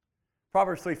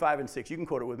 Proverbs 3, 5, and 6. You can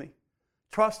quote it with me.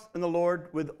 Trust in the Lord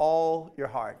with all your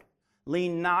heart.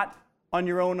 Lean not on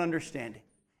your own understanding.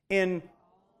 In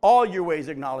all your ways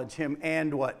acknowledge him,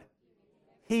 and what?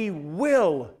 He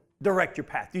will direct your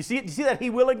path. Do you see it? Do you see that he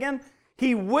will again?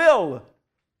 He will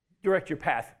direct your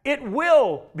path. It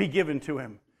will be given to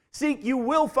him. Seek, you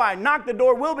will find. Knock, the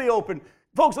door will be open.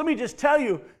 Folks, let me just tell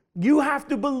you, you have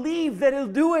to believe that he'll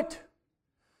do it.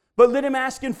 But let him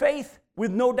ask in faith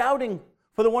with no doubting.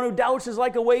 For For the one who doubts is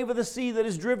like a wave of the sea that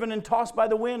is driven and tossed by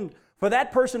the wind. For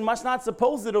that person must not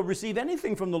suppose that he'll receive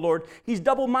anything from the Lord. He's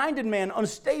double-minded man,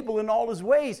 unstable in all his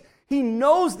ways. He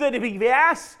knows that if he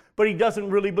asks, but he doesn't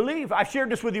really believe. I've shared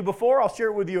this with you before. I'll share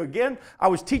it with you again. I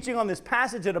was teaching on this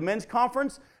passage at a men's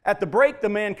conference. At the break, the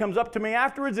man comes up to me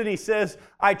afterwards and he says,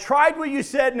 I tried what you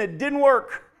said and it didn't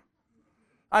work.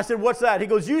 I said, what's that? He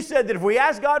goes, you said that if we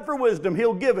ask God for wisdom,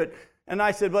 he'll give it. And I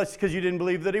said, well, it's because you didn't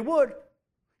believe that he would.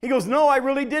 He goes, no, I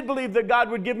really did believe that God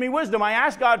would give me wisdom. I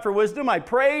asked God for wisdom. I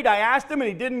prayed, I asked him, and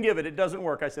he didn't give it. It doesn't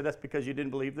work. I said, that's because you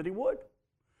didn't believe that he would.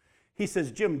 He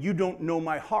says, Jim, you don't know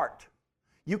my heart.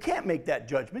 You can't make that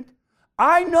judgment.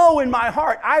 I know in my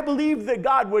heart, I believe that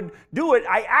God would do it.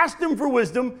 I asked him for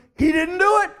wisdom. He didn't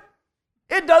do it.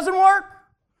 It doesn't work.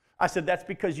 I said, that's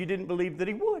because you didn't believe that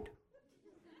he would.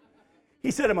 He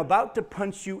said, I'm about to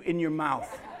punch you in your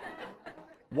mouth.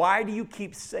 Why do you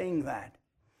keep saying that?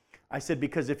 I said,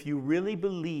 because if you really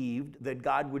believed that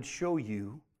God would show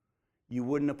you, you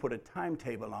wouldn't have put a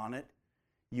timetable on it.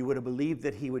 You would have believed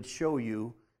that he would show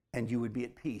you and you would be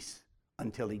at peace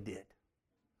until he did.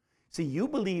 See, you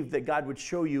believed that God would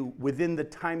show you within the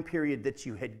time period that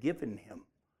you had given him.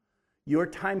 Your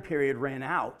time period ran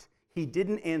out. He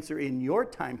didn't answer in your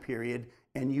time period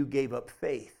and you gave up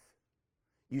faith.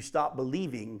 You stopped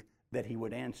believing that he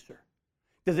would answer.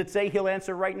 Does it say he'll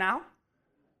answer right now?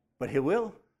 But he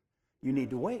will. You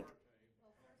need to wait.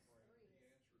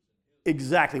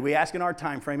 Exactly. We ask in our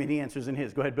time frame and he answers in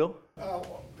his. Go ahead, Bill.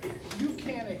 You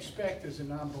can't expect as a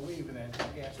non-believer then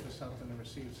to ask for something to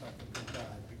receive something from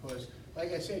God. Because,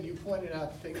 like I said, you pointed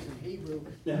out things in Hebrew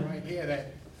right here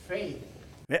that faith.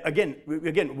 Again,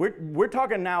 we're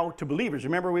talking now to believers.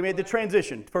 Remember, we made the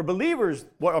transition. For believers,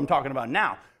 what I'm talking about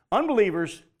now.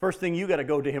 Unbelievers, first thing you got to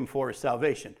go to him for is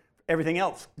salvation. Everything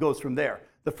else goes from there.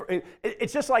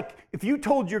 It's just like if you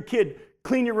told your kid,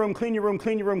 clean your room, clean your room,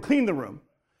 clean your room, clean the room,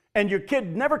 and your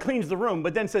kid never cleans the room,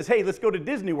 but then says, hey, let's go to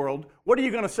Disney World, what are you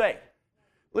going to say?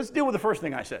 Let's deal with the first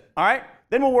thing I said, all right?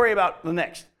 Then we'll worry about the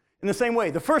next. In the same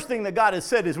way, the first thing that God has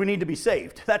said is we need to be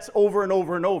saved. That's over and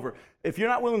over and over. If you're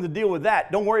not willing to deal with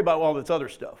that, don't worry about all this other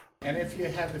stuff. And if you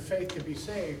have the faith to be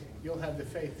saved, you'll have the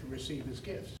faith to receive his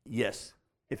gifts. Yes,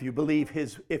 if you believe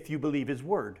his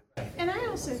word. And I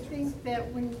also think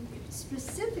that when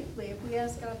specifically, if we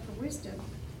ask God for wisdom,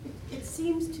 it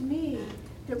seems to me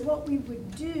that what we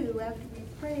would do after we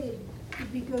prayed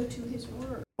would be go to his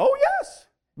word. Oh, yes,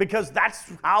 because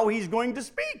that's how he's going to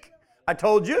speak. I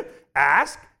told you,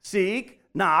 ask, seek,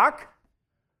 knock.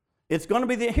 It's going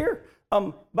to be here.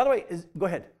 By the way, go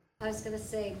ahead. I was going to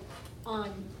say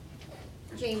on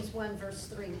James 1, verse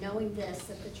 3, knowing this,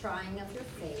 that the trying of your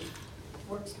faith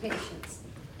works patience,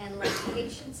 and let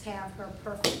patience have her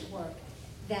perfect work,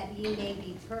 that ye may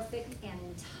be perfect and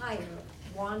entire,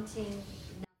 wanting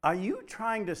nothing. Are you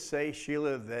trying to say,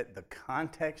 Sheila, that the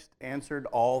context answered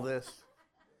all this?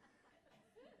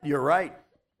 You're right.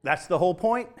 That's the whole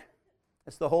point.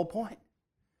 That's the whole point.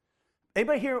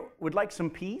 Anybody here would like some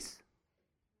peace?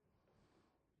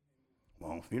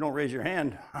 Well, if you don't raise your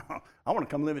hand, I want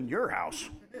to come live in your house.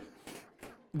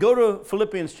 Go to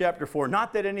Philippians chapter 4.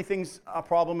 Not that anything's a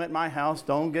problem at my house.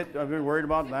 Don't get worried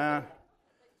about that.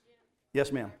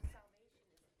 Yes, ma'am.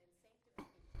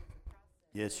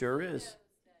 Yes, sure is.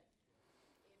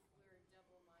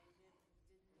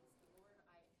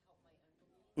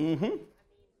 Mm-hmm.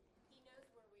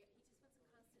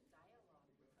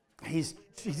 He's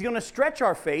going to stretch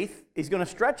our faith. He's going to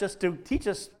stretch us to teach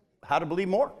us how to believe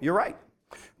more. You're right.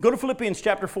 Go to Philippians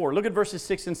chapter 4. Look at verses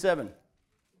 6 and 7.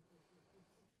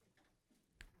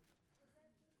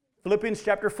 Philippians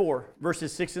chapter 4,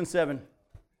 verses 6 and 7.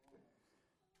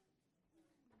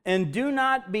 And do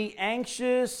not be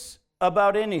anxious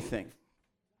about anything,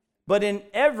 but in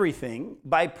everything,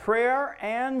 by prayer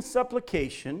and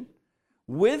supplication,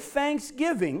 with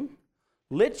thanksgiving,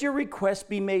 let your requests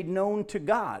be made known to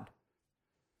God.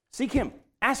 Seek him,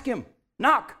 ask him,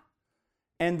 knock.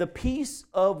 And the peace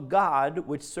of God,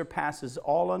 which surpasses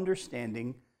all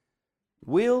understanding,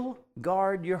 will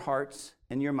guard your hearts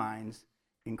and your minds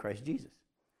in Christ Jesus.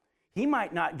 He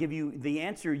might not give you the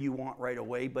answer you want right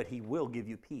away, but he will give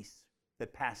you peace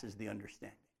that passes the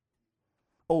understanding.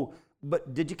 Oh,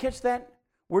 but did you catch that?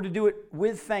 We're to do it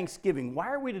with thanksgiving. Why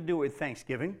are we to do it with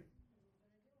thanksgiving?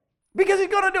 Because he's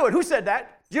going to do it. Who said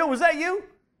that? Jill, was that you?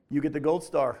 You get the gold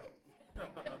star.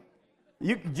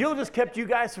 Jill just kept you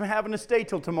guys from having to stay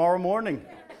till tomorrow morning.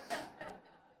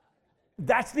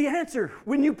 That's the answer.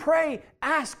 When you pray,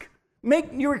 ask, make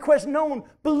your request known,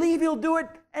 believe he'll do it,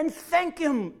 and thank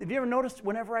him. Have you ever noticed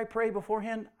whenever I pray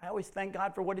beforehand, I always thank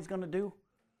God for what he's going to do?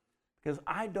 Because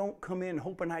I don't come in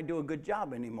hoping I do a good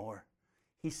job anymore.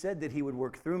 He said that he would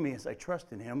work through me as I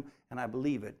trust in him, and I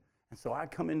believe it. And so I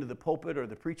come into the pulpit or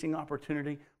the preaching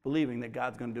opportunity believing that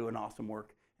God's going to do an awesome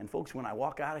work. And folks, when I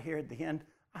walk out of here at the end,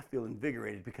 I feel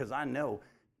invigorated because I know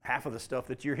half of the stuff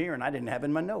that you're hearing I didn't have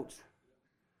in my notes.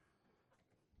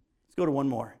 Let's go to one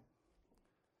more.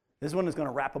 This one is going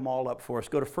to wrap them all up for us.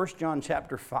 Go to 1 John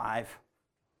chapter 5,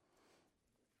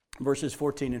 verses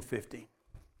 14 and 15.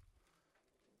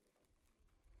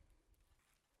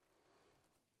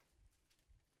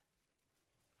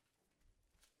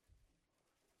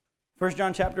 1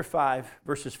 John chapter 5,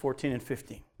 verses 14 and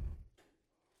 15.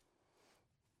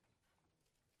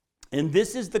 And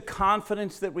this is the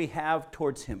confidence that we have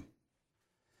towards him,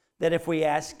 that if we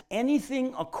ask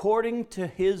anything according to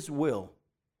his will,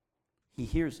 he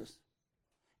hears us.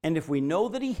 And if we know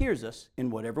that he hears us in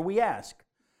whatever we ask,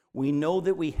 we know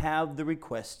that we have the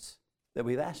requests that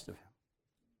we've asked of him.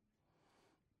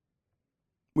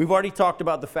 We've already talked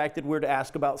about the fact that we're to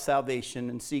ask about salvation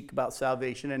and seek about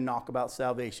salvation and knock about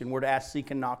salvation. We're to ask, seek,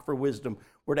 and knock for wisdom.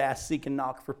 We're to ask, seek, and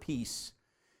knock for peace.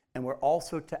 And we're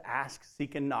also to ask,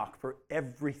 seek, and knock for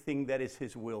everything that is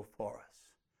his will for us.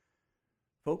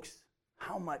 Folks,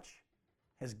 how much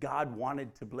has God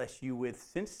wanted to bless you with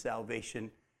since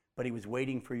salvation, but he was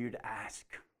waiting for you to ask?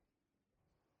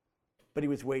 But he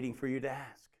was waiting for you to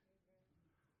ask.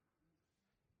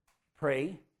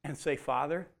 Pray and say,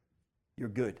 Father, you're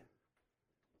good.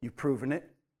 You've proven it.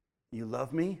 You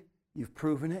love me. You've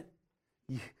proven it.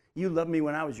 You loved me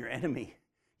when I was your enemy.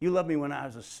 You loved me when I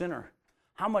was a sinner.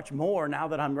 How much more now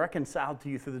that I'm reconciled to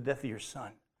you through the death of your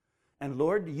Son? And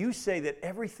Lord, you say that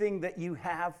everything that you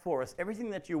have for us, everything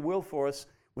that you will for us,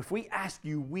 if we ask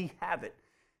you, we have it.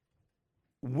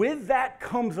 With that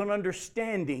comes an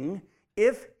understanding.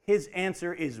 If his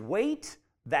answer is wait,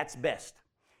 that's best.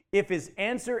 If his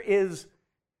answer is,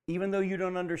 even though you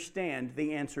don't understand,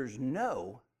 the answer is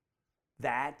no,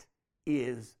 that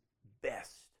is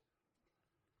best.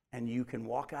 And you can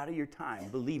walk out of your time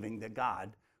believing that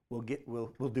God will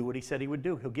do what he said he would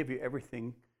do. He'll give you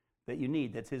everything that you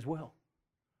need. That's his will.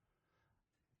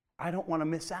 I don't want to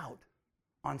miss out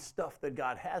on stuff that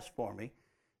God has for me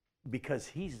because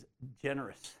he's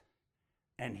generous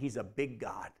and he's a big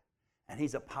God and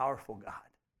he's a powerful God.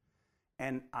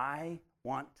 And I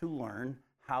want to learn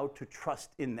how to trust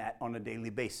in that on a daily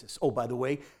basis. Oh, by the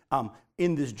way,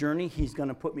 in this journey, he's going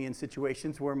to put me in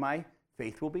situations where my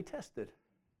faith will be tested,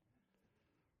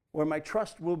 where my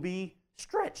trust will be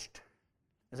stretched.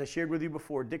 As I shared with you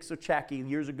before, Dick Sochacki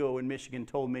years ago in Michigan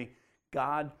told me,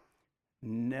 God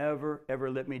never, ever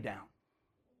let me down.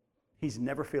 He's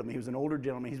never failed me. He was an older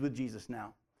gentleman. He's with Jesus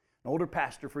now, an older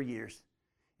pastor for years.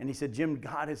 And he said, Jim,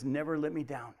 God has never let me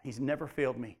down. He's never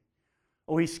failed me.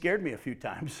 Oh, he scared me a few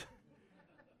times,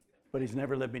 but he's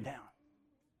never let me down.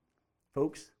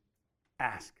 Folks,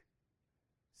 ask,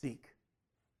 seek,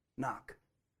 knock.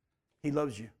 He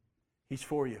loves you. He's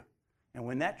for you. And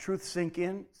when that truth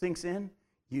sinks in,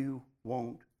 you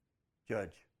won't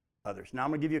judge others. Now I'm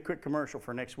going to give you a quick commercial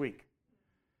for next week.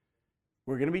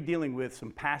 We're going to be dealing with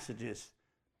some passages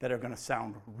that are going to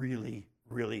sound really,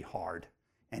 really hard.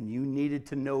 And you needed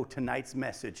to know tonight's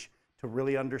message to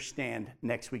really understand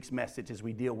next week's message as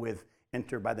we deal with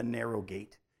enter by the narrow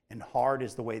gate. And hard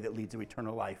is the way that leads to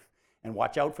eternal life. And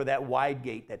watch out for that wide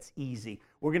gate that's easy.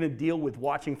 We're going to deal with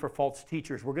watching for false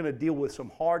teachers. We're going to deal with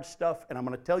some hard stuff. And I'm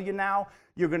going to tell you now,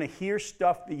 you're going to hear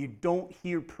stuff that you don't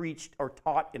hear preached or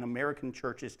taught in American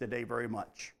churches today very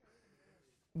much.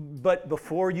 But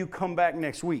before you come back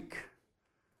next week,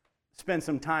 spend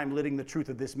some time letting the truth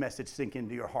of this message sink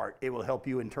into your heart. It will help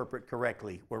you interpret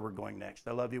correctly where we're going next.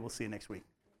 I love you. We'll see you next week.